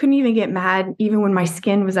 I couldn't even get mad, even when my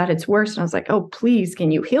skin was at its worst. And I was like, oh, please,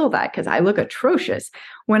 can you heal that? Because I look atrocious.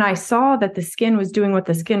 When I saw that the skin was doing what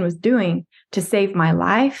the skin was doing to save my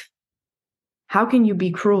life, how can you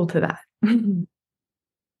be cruel to that?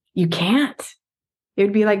 You can't. It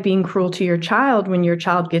would be like being cruel to your child when your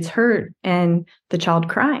child gets hurt and the child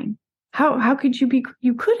crying. How could you be?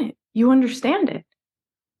 You couldn't. You understand it.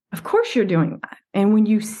 Of course you're doing that. And when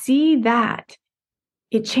you see that,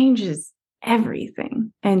 it changes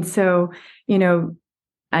everything. And so,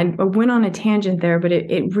 I went on a tangent there, but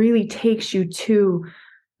it really takes you to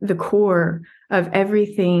the core of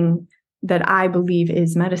everything that I believe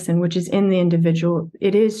is medicine, which is in the individual.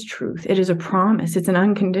 It is truth. It is a promise. It's an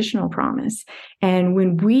unconditional promise. And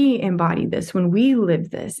when we embody this, when we live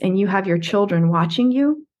this, and you have your children watching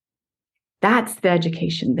you, that's the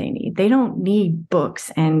education they need. They don't need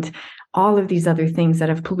books and all of these other things that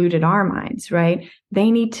have polluted our minds, right?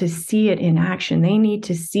 They need to see it in action. They need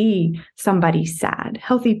to see somebody sad.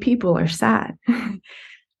 Healthy people are sad.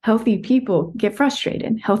 Healthy people get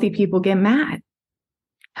frustrated. Healthy people get mad.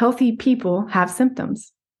 Healthy people have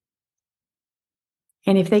symptoms.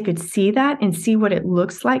 And if they could see that and see what it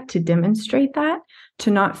looks like to demonstrate that,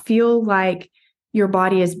 to not feel like your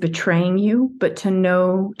body is betraying you, but to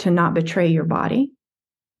know to not betray your body.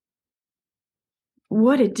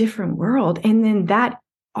 What a different world. And then that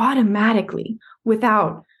automatically,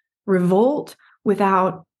 without revolt,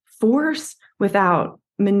 without force, without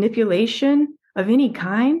manipulation of any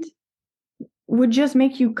kind, would just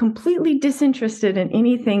make you completely disinterested in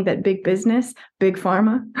anything that big business, big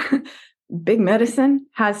pharma, big medicine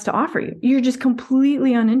has to offer you. You're just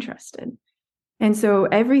completely uninterested. And so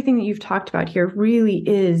everything that you've talked about here really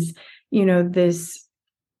is, this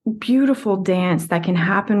beautiful dance that can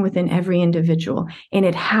happen within every individual. And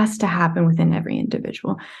it has to happen within every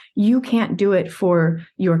individual. You can't do it for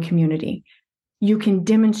your community. You can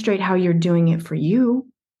demonstrate how you're doing it for you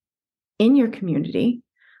in your community,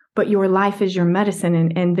 but your life is your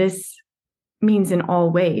medicine. And this means in all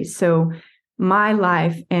ways. So my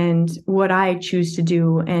life and what I choose to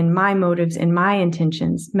do and my motives and my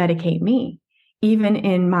intentions medicate me, even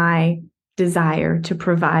in my desire to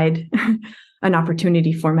provide an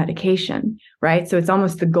opportunity for medication, right? So it's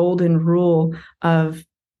almost the golden rule of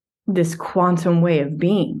this quantum way of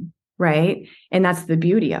being, right? And that's the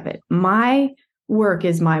beauty of it. My work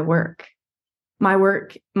is my work. My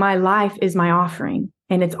life is my offering.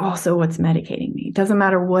 And it's also what's medicating me. It doesn't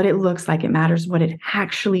matter what it looks like. It matters what it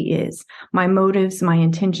actually is. My motives, my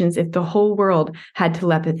intentions. If the whole world had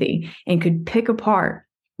telepathy and could pick apart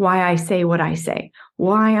why I say what I say,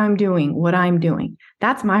 why I'm doing what I'm doing,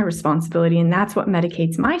 that's my responsibility. And that's what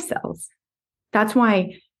medicates my cells. That's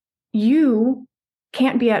why you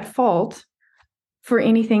can't be at fault for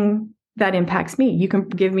anything that impacts me. You can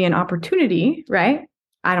give me an opportunity, right?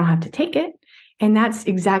 I don't have to take it. And that's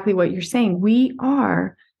exactly what you're saying. We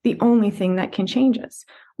are the only thing that can change us.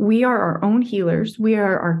 We are our own healers. We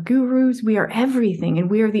are our gurus. We are everything. And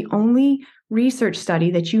we are the only research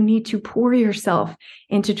study that you need to pour yourself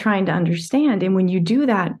into trying to understand. And when you do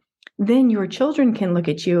that, then your children can look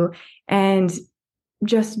at you and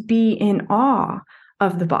just be in awe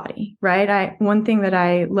of the body, right? One thing that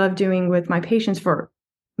I love doing with my patients, for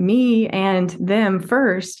me and them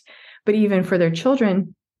first, but even for their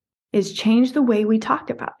children, is change the way we talk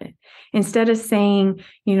about it. Instead of saying,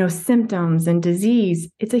 symptoms and disease,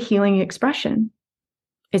 it's a healing expression.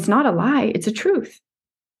 It's not a lie, it's a truth.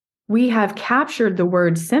 We have captured the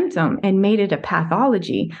word symptom and made it a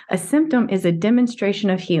pathology. A symptom is a demonstration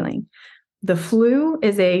of healing. The flu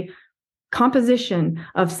is a composition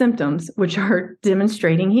of symptoms which are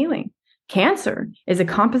demonstrating healing. Cancer is a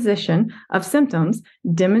composition of symptoms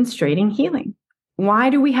demonstrating healing. Why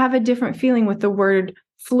do we have a different feeling with the word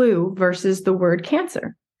flu versus the word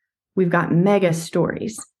cancer? We've got mega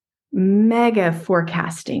stories, mega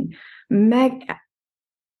forecasting,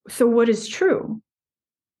 So what is true?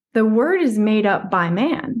 The word is made up by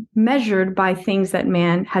man, measured by things that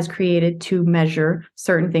man has created to measure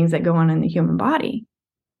certain things that go on in the human body.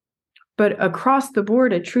 But across the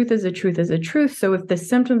board, a truth is a truth is a truth. So if the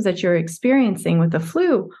symptoms that you're experiencing with the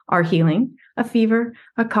flu are healing, a fever,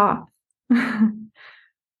 a cough,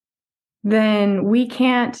 then we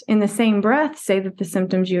can't in the same breath say that the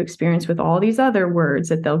symptoms you experience with all these other words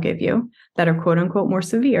that they'll give you that are quote unquote more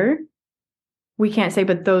severe, we can't say,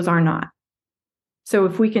 but those are not. So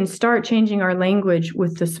if we can start changing our language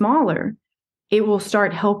with the smaller, it will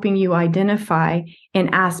start helping you identify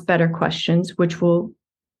and ask better questions, which will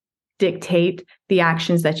dictate the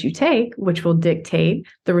actions that you take, which will dictate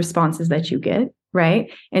the responses that you get,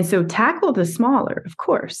 right? And so tackle the smaller, of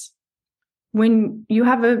course. When you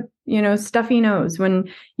have a, stuffy nose, when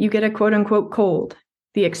you get a quote unquote cold,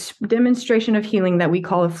 the demonstration of healing that we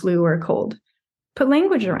call a flu or a cold, put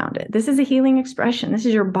language around it. This is a healing expression. This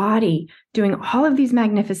is your body doing all of these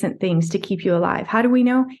magnificent things to keep you alive. How do we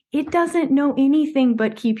know? It doesn't know anything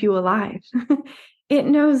but keep you alive. It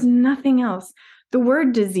knows nothing else. The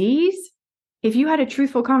word disease, if you had a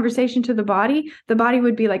truthful conversation to the body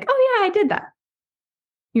would be like, oh yeah, I did that.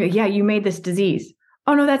 Yeah, you made this disease.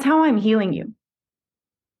 Oh no, that's how I'm healing you.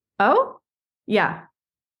 Oh, yeah.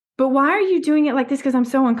 But why are you doing it like this? Because I'm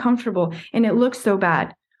so uncomfortable and it looks so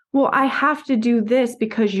bad. Well, I have to do this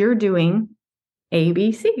because you're doing A,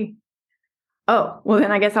 B, C. Oh, well,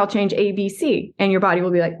 then I guess I'll change A, B, C. And your body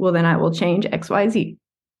will be like, well, then I will change X, Y, Z.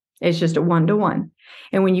 It's just a 1-to-1.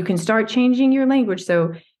 And when you can start changing your language,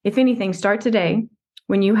 so if anything, start today.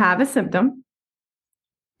 When you have a symptom,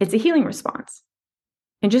 it's a healing response.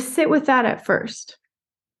 And just sit with that at first.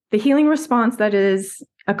 The healing response that is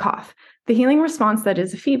a cough, the healing response that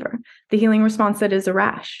is a fever, the healing response that is a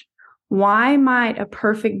rash. Why might a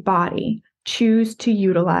perfect body choose to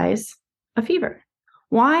utilize a fever?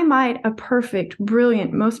 Why might a perfect,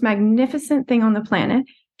 brilliant, most magnificent thing on the planet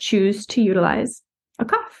choose to utilize a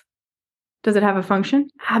cough? Does it have a function?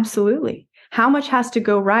 Absolutely. How much has to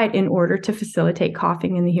go right in order to facilitate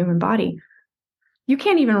coughing in the human body? You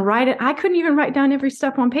can't even write it. I couldn't even write down every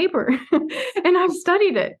step on paper. And I've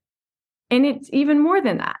studied it. And it's even more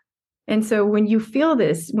than that. And so when you feel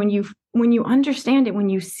this, when you understand it, when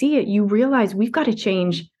you see it, you realize we've got to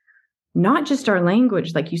change not just our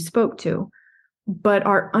language like you spoke to, but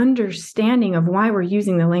our understanding of why we're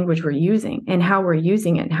using the language we're using and how we're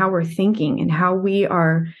using it and how we're thinking and how we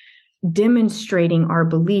are demonstrating our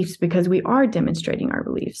beliefs, because we are demonstrating our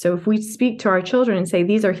beliefs. So if we speak to our children and say,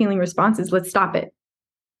 these are healing responses, let's stop it.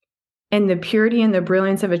 And the purity and the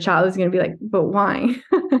brilliance of a child is going to be like, but why?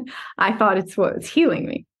 I thought it's what's healing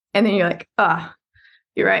me. And then you're like,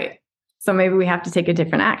 you're right. So maybe we have to take a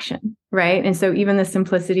different action, right? And so even the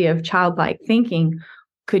simplicity of childlike thinking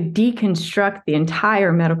could deconstruct the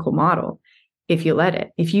entire medical model if you let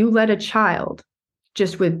it. If you let a child,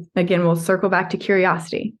 just with, again, we'll circle back to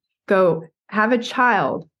curiosity, go have a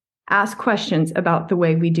child ask questions about the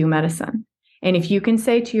way we do medicine. And if you can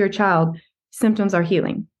say to your child, symptoms are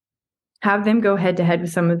healing, have them go head to head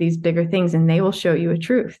with some of these bigger things and they will show you a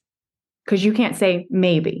truth. Because you can't say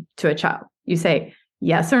maybe to a child. You say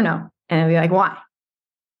yes or no. And they'll be like, why?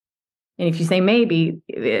 And if you say maybe,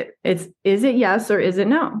 is it yes or is it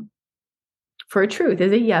no? For a truth,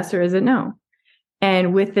 is it yes or is it no?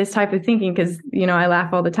 And with this type of thinking, because, I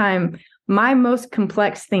laugh all the time, my most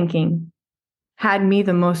complex thinking had me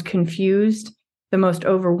the most confused, the most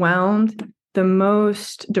overwhelmed, the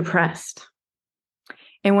most depressed.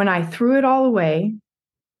 And when I threw it all away,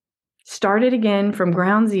 started again from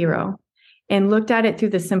ground zero, and looked at it through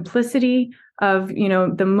the simplicity of,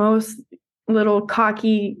 the most little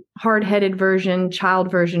cocky, hard-headed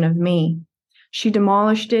child version of me, she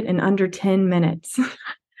demolished it in under 10 minutes.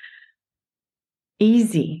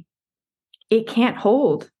 Easy. It can't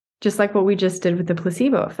hold, just like what we just did with the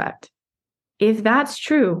placebo effect. If that's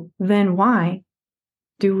true, then why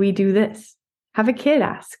do we do this? Have a kid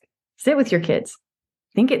ask. Sit with your kids.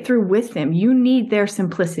 Think it through with them. You need their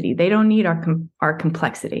simplicity. They don't need our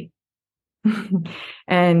complexity.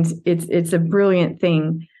 And it's a brilliant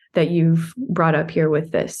thing that you've brought up here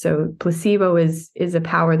with this. So placebo is a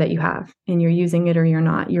power that you have, and you're using it or you're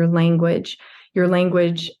not. Your language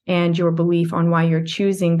and your belief on why you're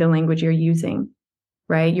choosing the language you're using,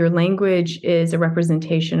 right? Your language is a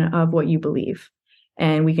representation of what you believe.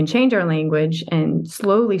 And we can change our language and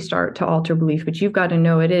slowly start to alter belief, but you've got to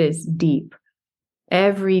know it is deep.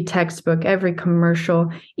 Every textbook, every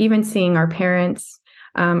commercial, even seeing our parents,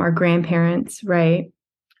 our grandparents, right?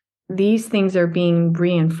 These things are being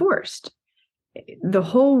reinforced. The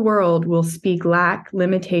whole world will speak lack,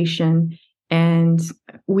 limitation, and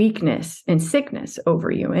weakness and sickness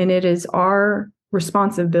over you. And it is our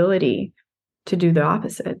responsibility to do the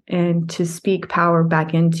opposite and to speak power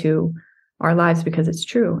back into our lives, because it's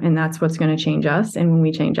true. And that's what's going to change us. And when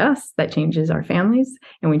we change us, that changes our families.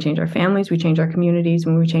 And when we change our families, we change our communities.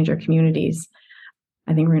 When we change our communities,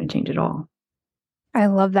 I think we're going to change it all. I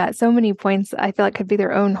love that. So many points I feel like could be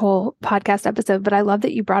their own whole podcast episode, but I love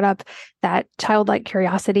that you brought up that childlike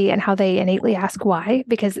curiosity and how they innately ask why,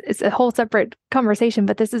 because it's a whole separate conversation.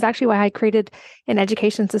 But this is actually why I created an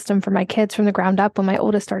education system for my kids from the ground up when my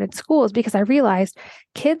oldest started school, is because I realized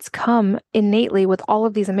kids come innately with all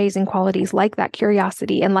of these amazing qualities, like that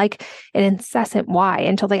curiosity and like an incessant why,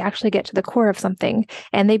 until they actually get to the core of something.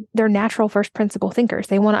 And they're natural first principle thinkers.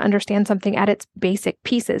 They want to understand something at its basic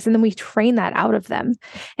pieces. And then we train that out of them.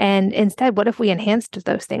 And instead, what if we enhanced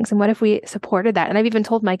those things? And what if we supported that? And I've even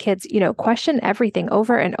told my kids, question everything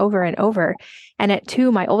over and over and over. And at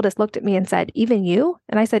 2, my oldest looked at me and said, even you?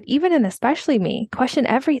 And I said, even and especially me, question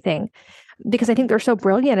everything, because I think they're so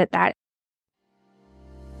brilliant at that.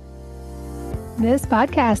 This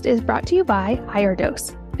podcast is brought to you by Higher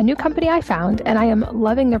Dose, a new company I found, and I am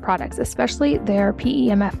loving their products, especially their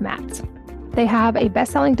PEMF mats. They have a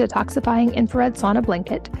best-selling detoxifying infrared sauna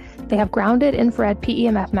blanket. They have grounded infrared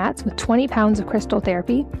PEMF mats with 20 pounds of crystal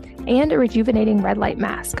therapy and a rejuvenating red light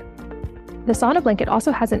mask. The sauna blanket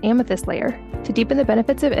also has an amethyst layer to deepen the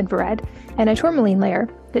benefits of infrared, and a tourmaline layer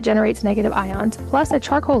that generates negative ions, plus a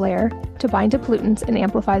charcoal layer to bind to pollutants and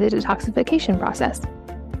amplify the detoxification process.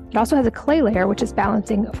 It also has a clay layer, which is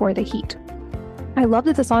balancing for the heat. I love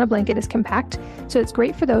that the sauna blanket is compact, so it's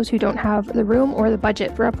great for those who don't have the room or the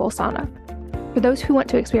budget for a full sauna. For those who want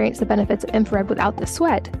to experience the benefits of infrared without the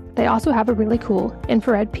sweat, they also have a really cool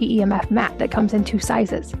infrared PEMF mat that comes in 2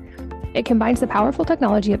 sizes. It combines the powerful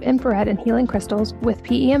technology of infrared and healing crystals with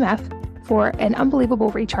PEMF for an unbelievable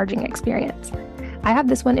recharging experience. I have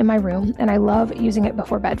this one in my room, and I love using it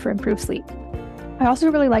before bed for improved sleep. I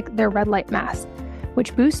also really like their red light mask,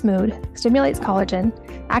 which boosts mood, stimulates collagen,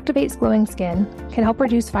 activates glowing skin, can help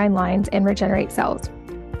reduce fine lines, and regenerate cells.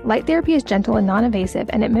 Light therapy is gentle and non-invasive,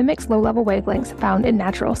 and it mimics low-level wavelengths found in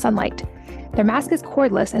natural sunlight. Their mask is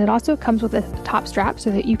cordless, and it also comes with a top strap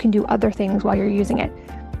so that you can do other things while you're using it.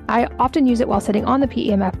 I often use it while sitting on the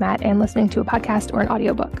PEMF mat and listening to a podcast or an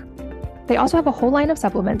audiobook. They also have a whole line of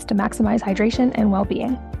supplements to maximize hydration and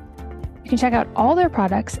well-being. You can check out all their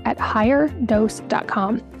products at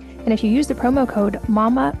higherdose.com. And if you use the promo code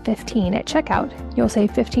MAMA15 at checkout, you'll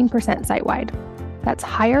save 15% site-wide. That's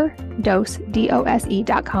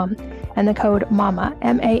higherdose.com and the code MAMA,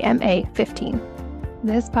 MAMA 15.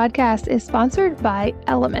 This podcast is sponsored by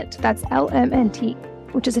Element, that's LMNT,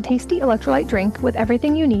 which is a tasty electrolyte drink with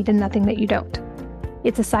everything you need and nothing that you don't.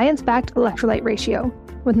 It's a science-backed electrolyte ratio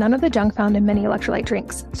with none of the junk found in many electrolyte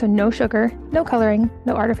drinks. So no sugar, no coloring,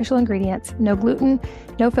 no artificial ingredients, no gluten,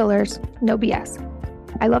 no fillers, no BS.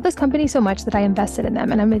 I love this company so much that I invested in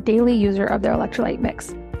them, and I'm a daily user of their electrolyte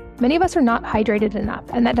mix. Many of us are not hydrated enough,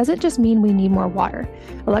 and that doesn't just mean we need more water.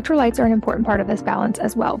 Electrolytes are an important part of this balance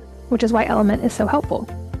as well, which is why Element is so helpful.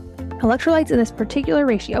 Electrolytes in this particular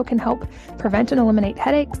ratio can help prevent and eliminate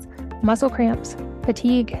headaches, muscle cramps,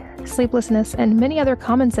 fatigue, sleeplessness, and many other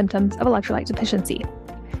common symptoms of electrolyte deficiency.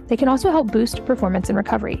 They can also help boost performance and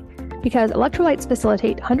recovery, because electrolytes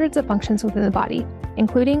facilitate hundreds of functions within the body,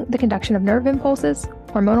 including the conduction of nerve impulses,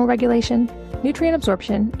 hormonal regulation, nutrient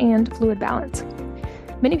absorption, and fluid balance.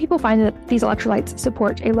 Many people find that these electrolytes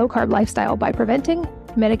support a low-carb lifestyle by preventing,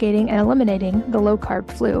 mitigating, and eliminating the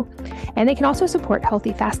low-carb flu. And they can also support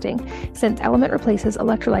healthy fasting, since Element replaces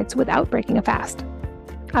electrolytes without breaking a fast.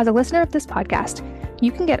 As a listener of this podcast,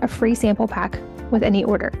 you can get a free sample pack with any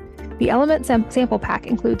order. The Element sample pack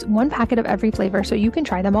includes 1 packet of every flavor so you can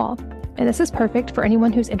try them all. And this is perfect for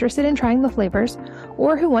anyone who's interested in trying the flavors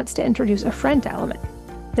or who wants to introduce a friend to Element.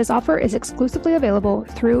 This offer is exclusively available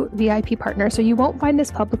through VIP partners, so you won't find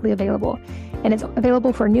this publicly available, and it's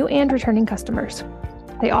available for new and returning customers.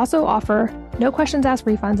 They also offer no questions asked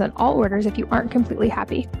refunds on all orders if you aren't completely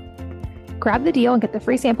happy. Grab the deal and get the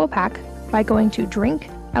free sample pack by going to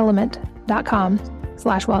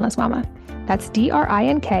drinkelement.com/wellnessmama. That's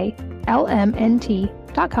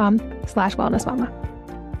DRINKLMNT.com/wellnessmama.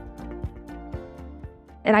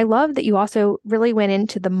 And I love that you also really went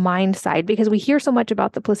into the mind side, because we hear so much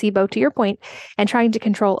about the placebo, to your point, and trying to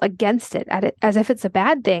control against it as if it's a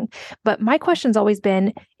bad thing. But my question's always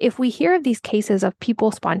been, if we hear of these cases of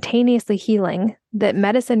people spontaneously healing, that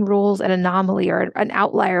medicine rules an anomaly or an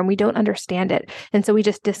outlier and we don't understand it. And so we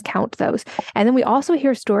just discount those. And then we also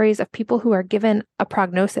hear stories of people who are given a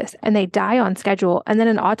prognosis and they die on schedule. And then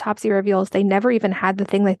an autopsy reveals they never even had the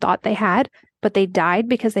thing they thought they had, but they died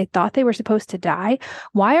because they thought they were supposed to die.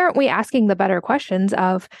 Why aren't we asking the better questions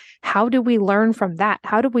of how do we learn from that?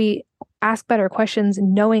 How do we ask better questions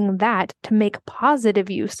knowing that to make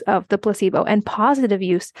positive use of the placebo and positive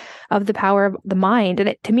use of the power of the mind?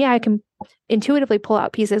 And to me, I can intuitively pull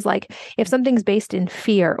out pieces like if something's based in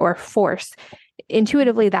fear or force,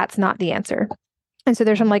 intuitively, that's not the answer. And so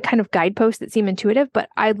there's some kind of guideposts that seem intuitive, but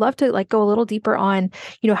I'd love to go a little deeper on,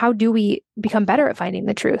 how do we become better at finding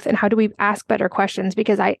the truth and how do we ask better questions?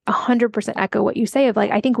 Because I 100% echo what you say of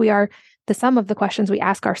I think we are the sum of the questions we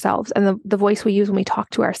ask ourselves and the voice we use when we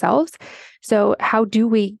talk to ourselves. So how do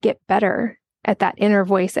we get better at that inner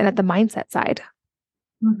voice and at the mindset side?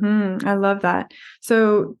 Mm-hmm. I love that.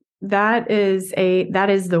 So that is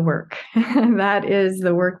the work. That is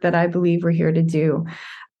the work that I believe we're here to do.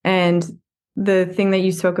 And the thing that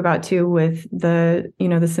you spoke about too with the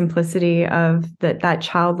simplicity of that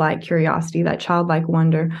childlike curiosity, that childlike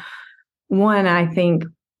wonder. One, I think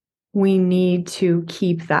we need to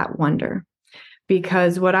keep that wonder,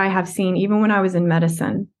 because what I have seen, even when I was in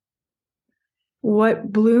medicine,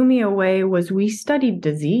 what blew me away was we studied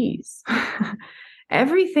disease.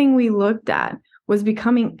 Everything we looked at was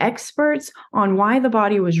becoming experts on why the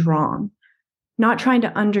body was wrong, not trying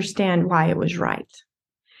to understand why it was right.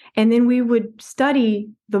 And then we would study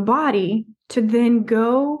the body to then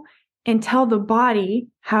go and tell the body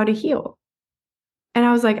how to heal. And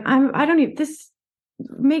I was like, this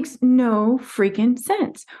makes no freaking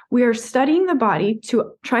sense. We are studying the body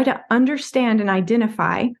to try to understand and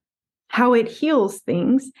identify how it heals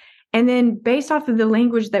things. And then based off of the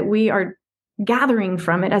language that we are gathering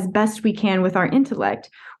from it as best we can with our intellect,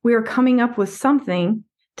 we are coming up with something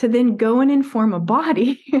to then go and inform a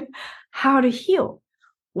body how to heal.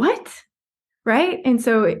 What? Right? And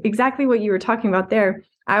so exactly what you were talking about there,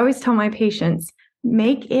 I always tell my patients,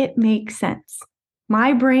 make it make sense.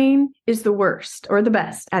 My brain is the worst or the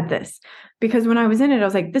best at this, because when I was in it, I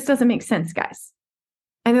was like, this doesn't make sense, guys.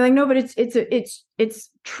 And they're like, no, but it's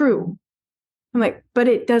true. I'm like, but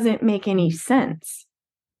it doesn't make any sense.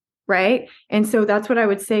 Right. And so that's what I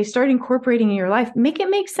would say. Start incorporating in your life, make it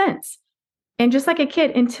make sense. And just like a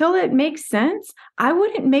kid, until it makes sense, I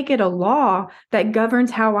wouldn't make it a law that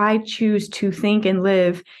governs how I choose to think and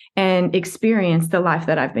live and experience the life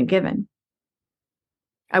that I've been given.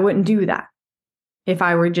 I wouldn't do that if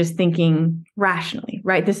I were just thinking rationally,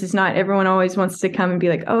 right? This is not, everyone always wants to come and be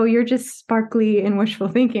like, oh, you're just sparkly and wishful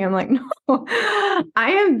thinking. I'm like, no,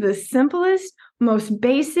 I am the simplest, most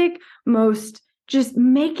basic, most just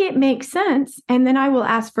make it make sense. And then I will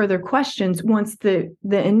ask further questions once the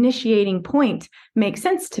initiating point makes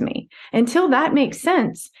sense to me. Until that makes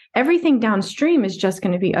sense, everything downstream is just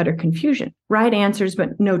going to be utter confusion, right answers,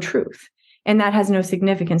 but no truth. And that has no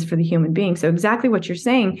significance for the human being. So exactly what you're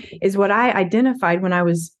saying is what I identified when I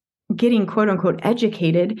was getting quote unquote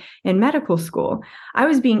educated in medical school. I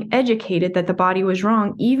was being educated that the body was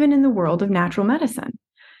wrong, even in the world of natural medicine.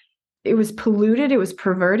 It was polluted. It was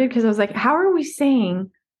perverted, because I was like, how are we saying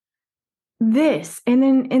this? And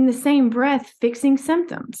then in the same breath, fixing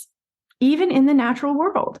symptoms, even in the natural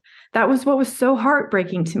world. That was what was so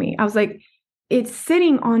heartbreaking to me. I was like, it's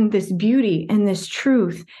sitting on this beauty and this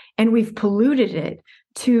truth, and we've polluted it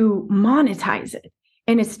to monetize it.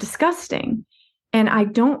 And it's disgusting. And I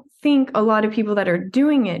don't think a lot of people that are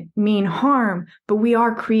doing it mean harm, but we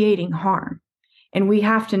are creating harm. And we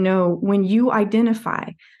have to know, when you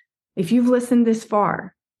identify, if you've listened this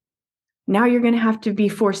far, now you're going to have to be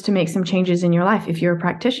forced to make some changes in your life if you're a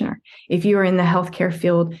practitioner, if you are in the healthcare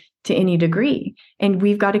field to any degree. And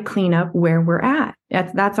we've got to clean up where we're at.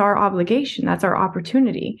 That's our obligation. That's our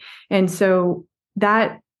opportunity. And so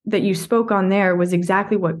that you spoke on there was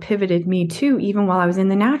exactly what pivoted me too, even while I was in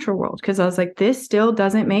the natural world, because I was like, this still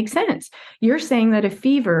doesn't make sense. You're saying that a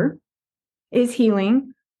fever is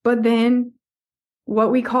healing, but then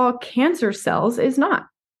what we call cancer cells is not.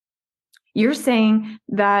 You're saying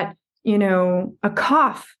that, a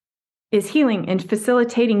cough is healing and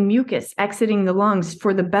facilitating mucus exiting the lungs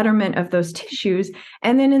for the betterment of those tissues.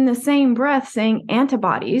 And then in the same breath saying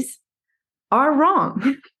antibodies are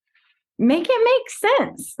wrong. Make it make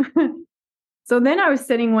sense. So then I was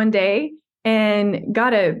sitting one day and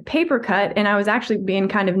got a paper cut, and I was actually being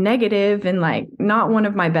kind of negative and like not one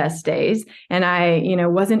of my best days. And I,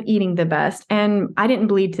 wasn't eating the best, and I didn't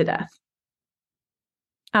bleed to death.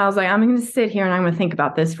 I was like, I'm going to sit here and I'm going to think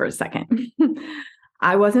about this for a second.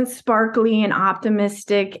 I wasn't sparkly and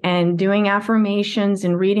optimistic and doing affirmations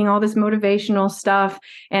and reading all this motivational stuff.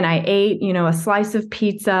 And I ate, a slice of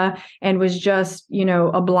pizza and was just,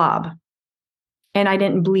 a blob. And I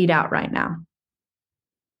didn't bleed out right now.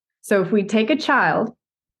 So if we take a child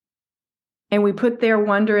and we put their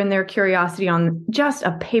wonder and their curiosity on just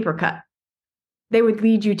a paper cut, they would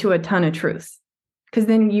lead you to a ton of truths, because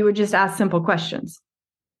then you would just ask simple questions.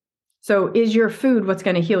 So is your food what's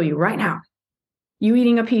going to heal you right now? You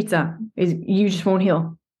eating a pizza, you just won't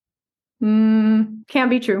heal. Can't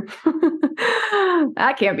be true.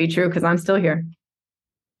 That can't be true, because I'm still here.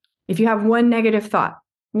 If you have one negative thought,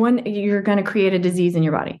 you're going to create a disease in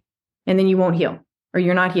your body, and then you won't heal, or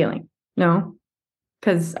you're not healing. No,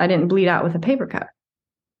 because I didn't bleed out with a paper cut.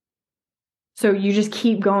 So you just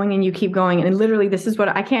keep going and you keep going. And literally, this is what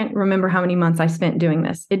I can't remember how many months I spent doing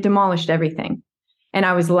this. It demolished everything. And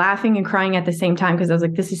I was laughing and crying at the same time, because I was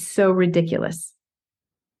like, this is so ridiculous.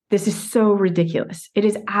 This is so ridiculous. It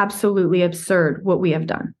is absolutely absurd what we have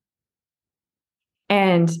done.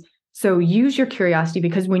 And so use your curiosity,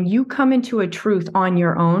 because when you come into a truth on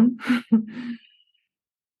your own,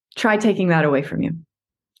 try taking that away from you.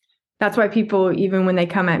 That's why people, even when they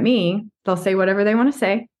come at me, they'll say whatever they want to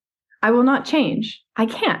say. I will not change. I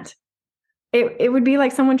can't. It would be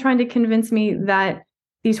like someone trying to convince me that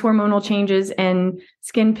these hormonal changes and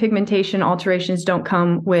skin pigmentation alterations don't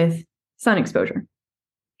come with sun exposure.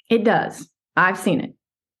 It does. I've seen it.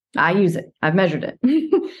 I use it. I've measured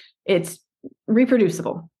it. It's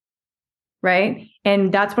reproducible, right?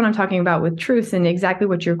 And that's what I'm talking about with truth, and exactly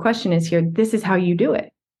what your question is here. This is how you do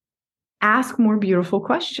it. Ask more beautiful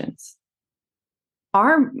questions.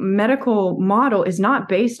 Our medical model is not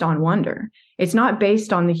based on wonder. It's not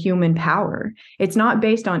based on the human power. It's not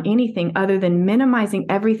based on anything other than minimizing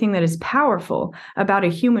everything that is powerful about a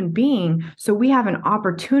human being, so we have an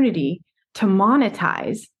opportunity to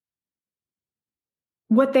monetize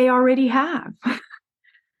what they already have.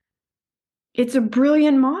 It's a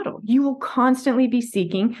brilliant model. You will constantly be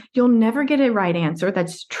seeking. You'll never get a right answer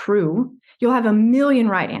that's true. You'll have a million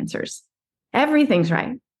right answers. Everything's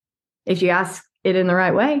right if you ask it in the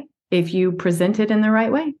right way. if you present it in the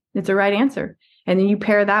right way. It's a right answer. And then you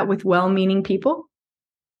pair that with well-meaning people,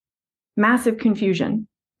 massive confusion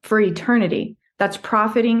for eternity that's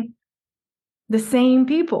profiting the same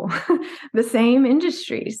people, the same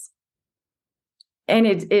industries. And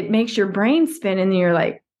it makes your brain spin, and then you're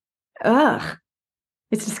like, ugh,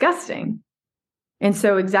 it's disgusting. And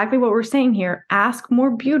so exactly what we're saying here, ask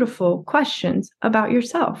more beautiful questions about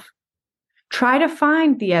yourself. Try to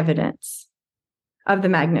find the evidence of the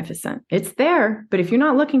magnificent. It's there, but if you're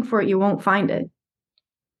not looking for it, you won't find it.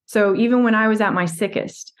 So even when I was at my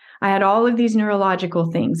sickest, I had all of these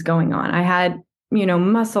neurological things going on. I had,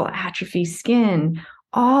 muscle atrophy, skin,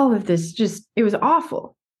 all of this, it was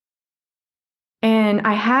awful. And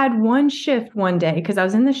I had one shift one day because I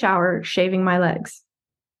was in the shower shaving my legs.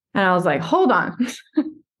 And I was like, hold on.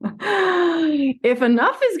 If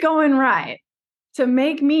enough is going right to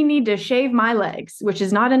make me need to shave my legs, which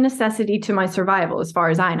is not a necessity to my survival as far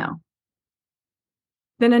as I know,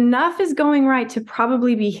 then enough is going right to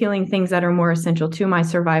probably be healing things that are more essential to my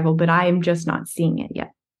survival, but I am just not seeing it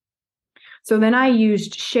yet. So then I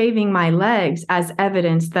used shaving my legs as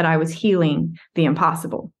evidence that I was healing the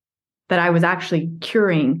impossible, that I was actually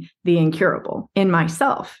curing the incurable in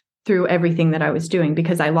myself through everything that I was doing,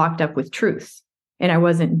 because I locked up with truth and I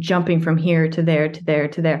wasn't jumping from here to there, to there,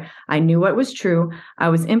 to there. I knew what was true. I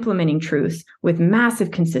was implementing truth with massive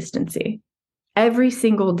consistency every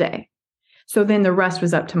single day. So then the rest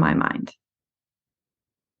was up to my mind.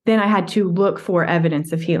 Then I had to look for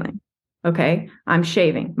evidence of healing. Okay, I'm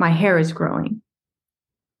shaving. My hair is growing.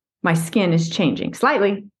 My skin is changing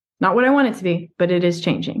slightly. Not what I want it to be, but it is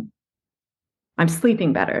changing. I'm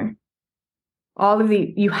sleeping better.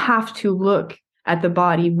 You have to look at the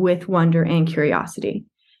body with wonder and curiosity.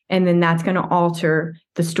 And then that's going to alter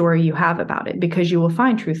the story you have about it, because you will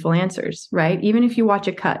find truthful answers, right? Even if you watch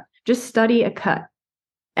a cut, just study a cut.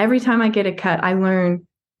 Every time I get a cut, I learn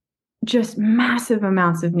just massive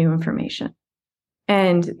amounts of new information.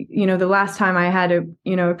 And, the last time I had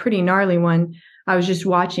a pretty gnarly one, I was just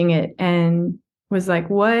watching it and was like,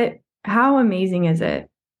 how amazing is it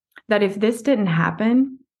that if this didn't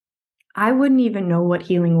happen, I wouldn't even know what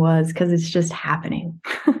healing was, because it's just happening.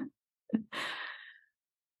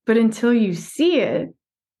 But until you see it,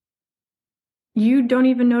 you don't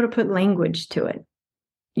even know to put language to it.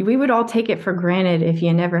 We would all take it for granted if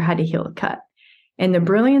you never had to heal a cut. And the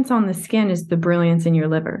brilliance on the skin is the brilliance in your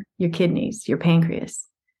liver, your kidneys, your pancreas,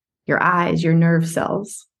 your eyes, your nerve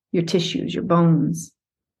cells, your tissues, your bones.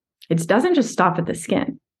 It doesn't just stop at the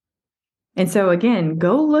skin. And so again,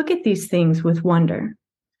 go look at these things with wonder,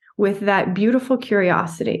 with that beautiful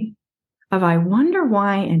curiosity of, I wonder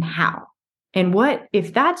why and how. And what,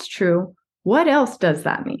 if that's true, what else does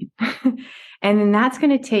that mean? And then that's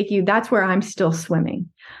going to take you, that's where I'm still swimming.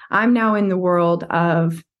 I'm now in the world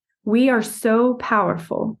of, we are so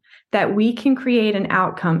powerful that we can create an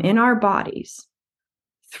outcome in our bodies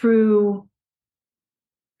through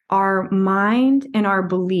our mind and our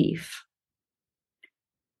belief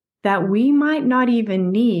that we might not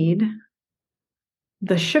even need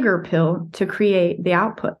the sugar pill to create the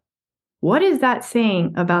output. What is that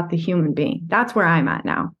saying about the human being? That's where I'm at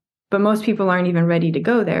now. But most people aren't even ready to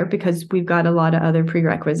go there, because we've got a lot of other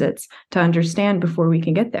prerequisites to understand before we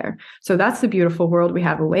can get there. So that's the beautiful world we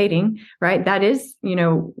have awaiting, right? That is,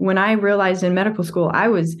 when I realized in medical school, I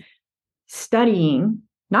was studying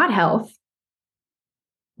not health,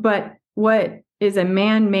 but what is a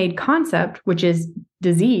man-made concept, which is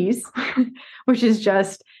disease, which is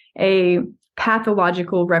just a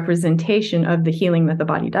pathological representation of the healing that the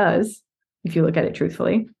body does, if you look at it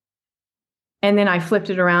truthfully. And then I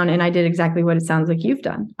flipped it around and I did exactly what it sounds like you've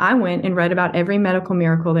done. I went and read about every medical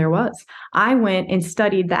miracle there was. I went and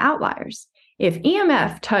studied the outliers. If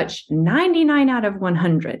EMF touched 99 out of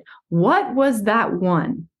 100, what was that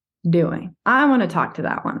one doing? I want to talk to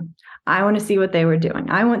that one. I want to see what they were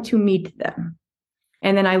doing. I want to meet them.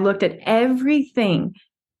 And then I looked at everything,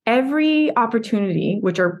 every opportunity,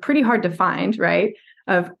 which are pretty hard to find, right?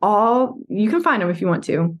 You can find them if you want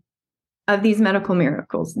to, of these medical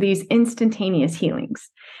miracles, these instantaneous healings.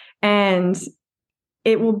 And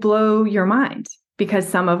it will blow your mind, because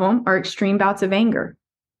some of them are extreme bouts of anger.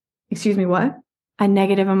 Excuse me, what? A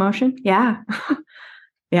negative emotion? Yeah.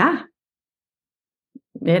 Yeah.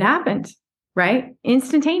 It happened, right?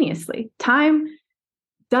 Instantaneously. Time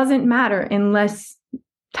doesn't matter unless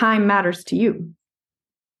time matters to you.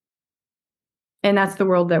 And that's the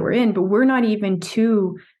world that we're in. But we're not even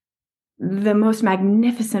to the most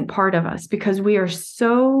magnificent part of us, because we are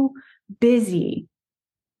so busy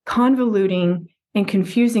convoluting and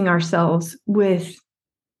confusing ourselves with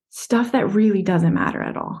stuff that really doesn't matter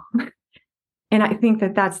at all. And I think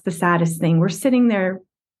that that's the saddest thing. We're sitting there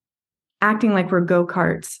acting like we're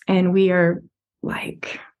go-karts, and we are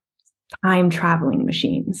like time traveling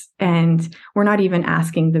machines, and we're not even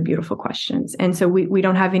asking the beautiful questions. And so we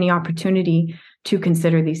don't have any opportunity to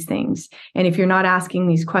consider these things. And if you're not asking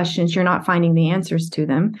these questions, you're not finding the answers to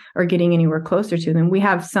them or getting anywhere closer to them. We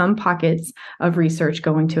have some pockets of research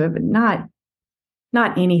going to it, but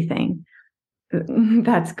not anything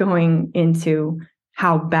that's going into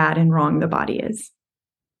how bad and wrong the body is.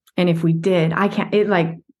 And if we did, it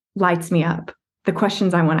like lights me up. The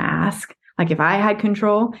questions I want to ask, like if I had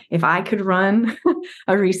control, if I could run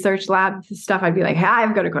a research lab stuff, I'd be like, hey,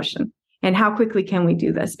 I've got a question. And how quickly can we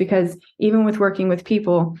do this? Because even with working with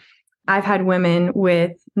people, I've had women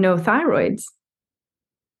with no thyroids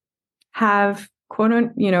have,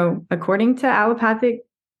 according to allopathic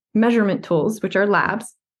measurement tools, which are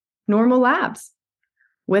labs, normal labs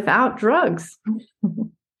without drugs.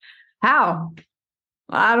 How?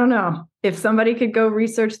 I don't know. If somebody could go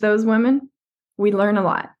research those women, we'd learn a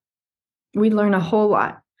lot. We'd learn a whole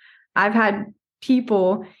lot. I've had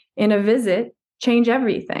people in a visit change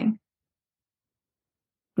everything.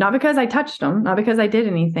 Not because I touched them, not because I did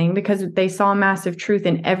anything, because they saw massive truth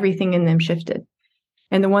and everything in them shifted.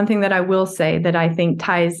 And the one thing that I will say that I think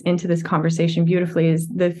ties into this conversation beautifully is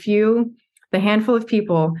the handful of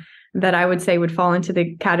people that I would say would fall into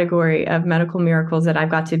the category of medical miracles that I've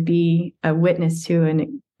got to be a witness to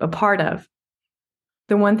and a part of.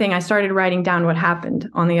 The one thing I started writing down what happened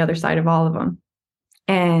on the other side of all of them.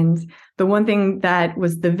 And the one thing that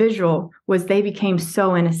was the visual was they became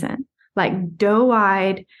so innocent, like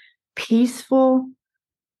doe-eyed, peaceful,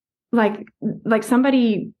 like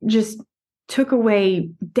somebody just took away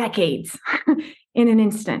decades in an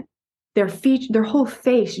instant. Their whole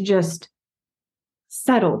face just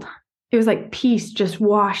settled. It was like peace just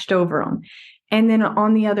washed over them. And then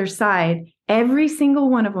on the other side, every single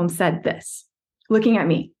one of them said this, looking at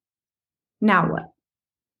me. Now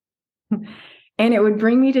what? And it would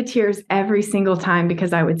bring me to tears every single time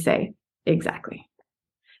because I would say, exactly.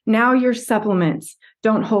 Now your supplements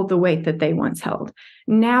don't hold the weight that they once held.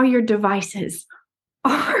 Now your devices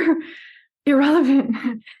are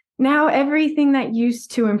irrelevant. Now everything that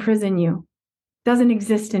used to imprison you doesn't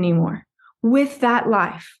exist anymore. With that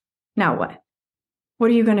life, now what? What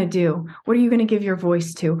are you going to do? What are you going to give your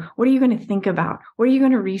voice to? What are you going to think about? What are you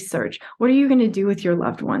going to research? What are you going to do with your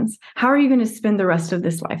loved ones? How are you going to spend the rest of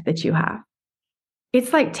this life that you have?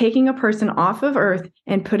 It's like taking a person off of Earth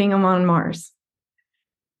and putting them on Mars.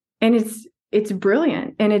 And it's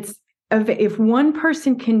brilliant. And if one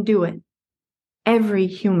person can do it, every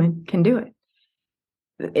human can do it.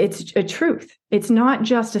 It's a truth. It's not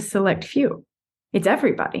just a select few. It's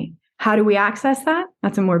everybody. How do we access that?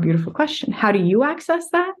 That's a more beautiful question. How do you access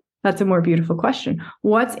that? That's a more beautiful question.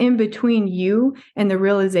 What's in between you and the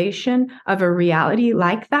realization of a reality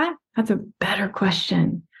like that? That's a better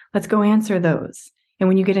question. Let's go answer those. And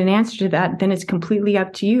when you get an answer to that, then it's completely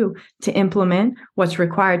up to you to implement what's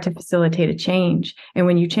required to facilitate a change. And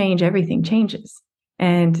when you change, everything changes.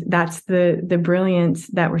 And that's the brilliance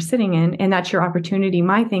that we're sitting in. And that's your opportunity.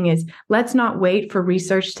 My thing is, let's not wait for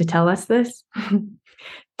research to tell us this,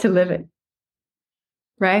 to live it,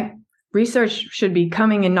 right? Research should be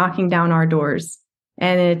coming and knocking down our doors.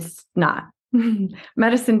 And it's not.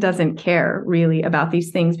 Medicine doesn't care really about these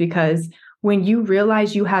things, because when you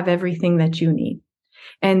realize you have everything that you need,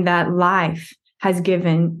 and that life has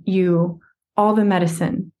given you all the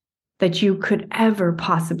medicine that you could ever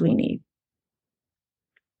possibly need,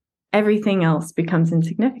 everything else becomes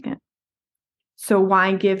insignificant. So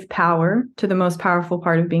why give power to the most powerful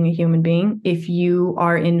part of being a human being if you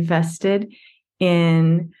are invested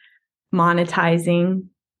in monetizing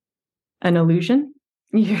an illusion?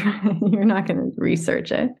 You're not going to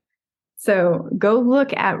research it. So go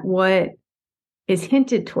look at what is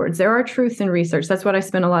hinted towards. There are truths in research. That's what I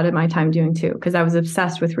spent a lot of my time doing too, because I was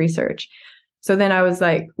obsessed with research. So then I was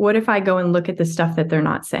like, what if I go and look at the stuff that they're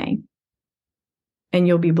not saying? And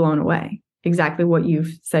you'll be blown away. Exactly what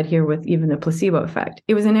you've said here with even the placebo effect.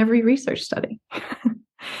 It was in every research study.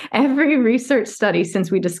 Every research study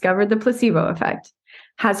since we discovered the placebo effect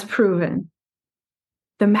has proven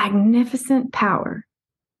the magnificent power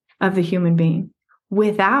of the human being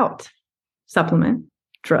without supplement,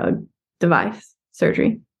 drug, device,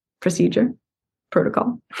 surgery, procedure,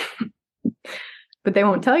 protocol. But they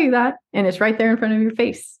won't tell you that. And it's right there in front of your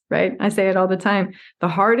face, right? I say it all the time. The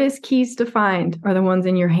hardest keys to find are the ones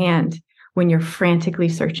in your hand when you're frantically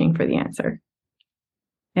searching for the answer.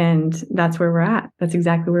 And that's where we're at. That's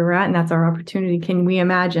exactly where we're at. And that's our opportunity. Can we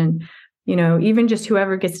imagine, even just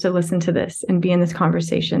whoever gets to listen to this and be in this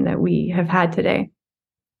conversation that we have had today,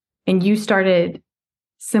 and you started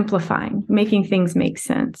simplifying, making things make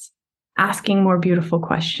sense, asking more beautiful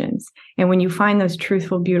questions. And when you find those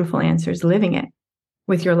truthful, beautiful answers, living it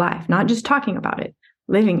with your life, not just talking about it,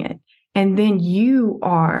 living it. And then you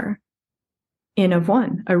are N of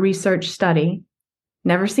one, a research study,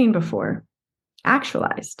 never seen before,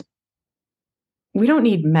 actualized. We don't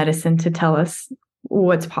need medicine to tell us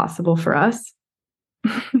what's possible for us.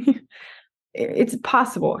 It's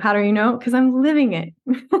possible. How do you know? Because I'm living it.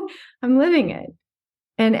 I'm living it.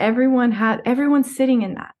 And everyone's sitting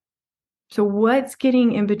in that. So what's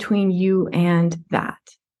getting in between you and that?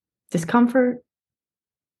 Discomfort?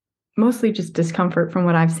 Mostly just discomfort from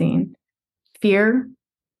what I've seen. Fear,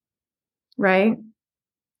 right?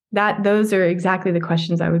 Those are exactly the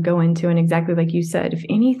questions I would go into. And exactly like you said, if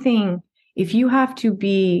anything, if you have to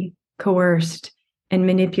be coerced and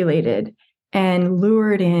manipulated and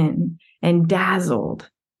lured in and dazzled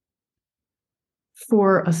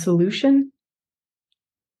for a solution,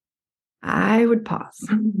 I would pause.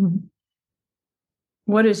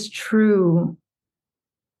 What is true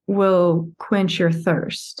will quench your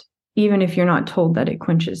thirst, even if you're not told that it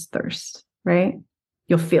quenches thirst, right?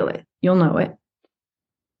 You'll feel it. You'll know it.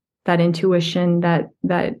 That intuition,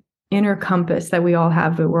 that inner compass that we all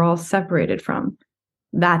have, that we're all separated from.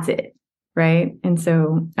 That's it, right? And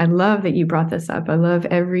so I love that you brought this up. I love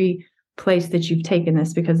every place that you've taken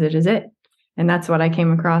this, because it is it. And that's what I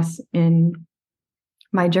came across in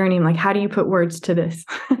my journey. I'm like, how do you put words to this?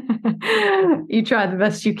 You try the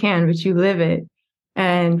best you can, but you live it.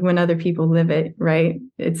 And when other people live it, right?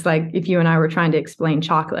 It's like if you and I were trying to explain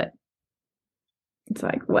chocolate. It's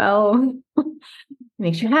like, well, it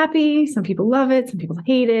makes you happy. Some people love it. Some people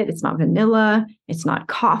hate it. It's not vanilla. It's not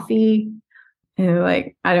coffee. And they're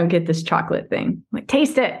like, I don't get this chocolate thing. I'm like,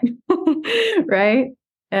 taste it. Right.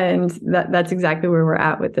 And that's exactly where we're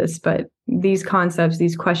at with this. But these concepts,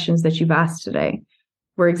 these questions that you've asked today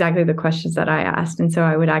were exactly the questions that I asked. And so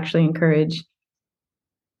I would actually encourage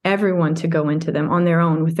everyone to go into them on their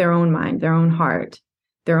own, with their own mind, their own heart,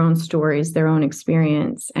 their own stories, their own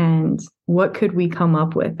experience. And what could we come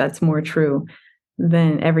up with that's more true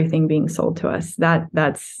than everything being sold to us?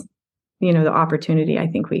 That's, the opportunity I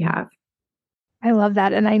think we have. I love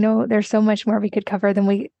that. And I know there's so much more we could cover than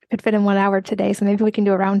we could fit in 1 hour today. So maybe we can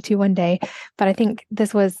do a round 2 one day. But I think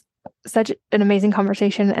this was such an amazing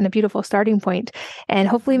conversation and a beautiful starting point. And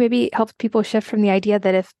hopefully maybe it helps people shift from the idea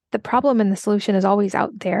that if the problem and the solution is always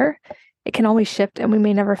out there, it can always shift and we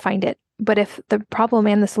may never find it. But if the problem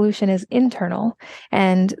and the solution is internal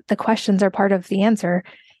and the questions are part of the answer,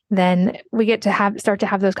 then we get to start to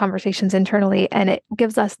have those conversations internally, and it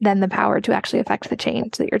gives us then the power to actually affect the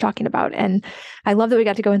change that you're talking about. And I love that we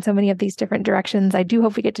got to go in so many of these different directions. I do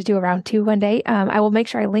hope we get to do a round 2 one day. I will make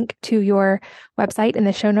sure I link to your website in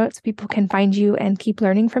the show notes so people can find you and keep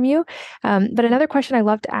learning from you. But another question I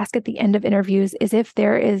love to ask at the end of interviews is if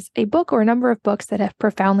there is a book or a number of books that have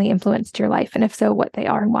profoundly influenced your life, and if so, what they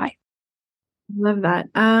are and why. Love that.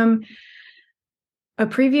 A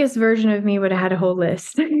previous version of me would have had a whole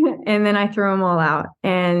list and then I threw them all out.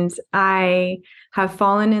 And I have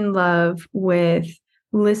fallen in love with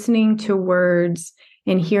listening to words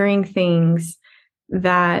and hearing things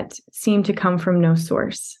that seem to come from no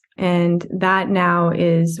source. And that now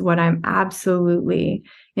is what I'm absolutely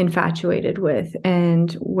infatuated with,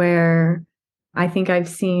 and where I think I've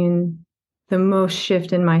seen the most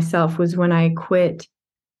shift in myself was when I quit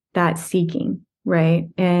that seeking, right?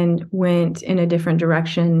 And went in a different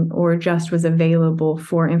direction, or just was available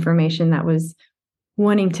for information that was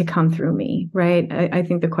wanting to come through me, right? I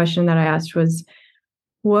think the question that I asked was,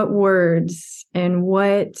 what words and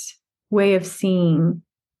what way of seeing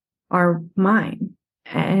are mine,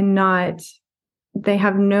 and not, they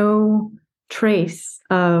have no trace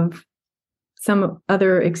of some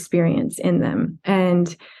other experience in them.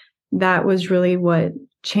 And that was really what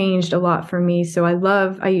changed a lot for me. So I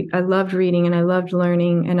loved reading, and I loved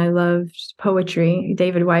learning, and I loved poetry.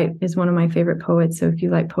 David Whyte is one of my favorite poets. So if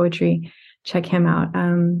you like poetry, check him out.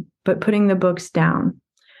 But putting the books down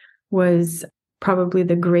was probably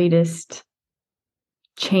the greatest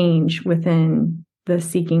change within the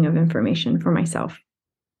seeking of information for myself.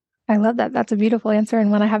 I love that. That's a beautiful answer,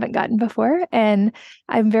 and one I haven't gotten before. And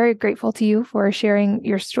I'm very grateful to you for sharing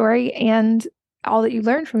your story and all that you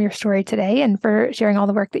learned from your story today, and for sharing all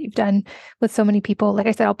the work that you've done with so many people. Like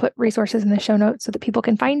I said, I'll put resources in the show notes so that people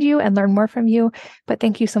can find you and learn more from you. But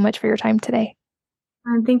thank you so much for your time today.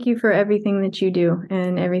 And thank you for everything that you do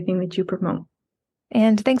and everything that you promote.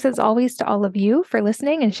 And thanks as always to all of you for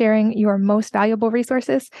listening and sharing your most valuable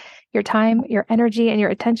resources, your time, your energy, and your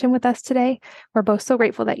attention with us today. We're both so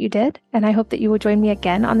grateful that you did, and I hope that you will join me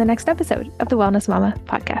again on the next episode of the Wellness Mama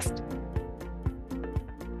podcast.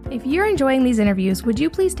 If you're enjoying these interviews, would you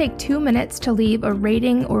please take 2 minutes to leave a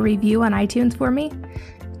rating or review on iTunes for me?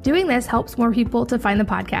 Doing this helps more people to find the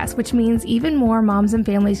podcast, which means even more moms and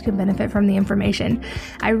families can benefit from the information.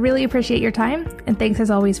 I really appreciate your time, and thanks as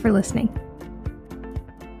always for listening.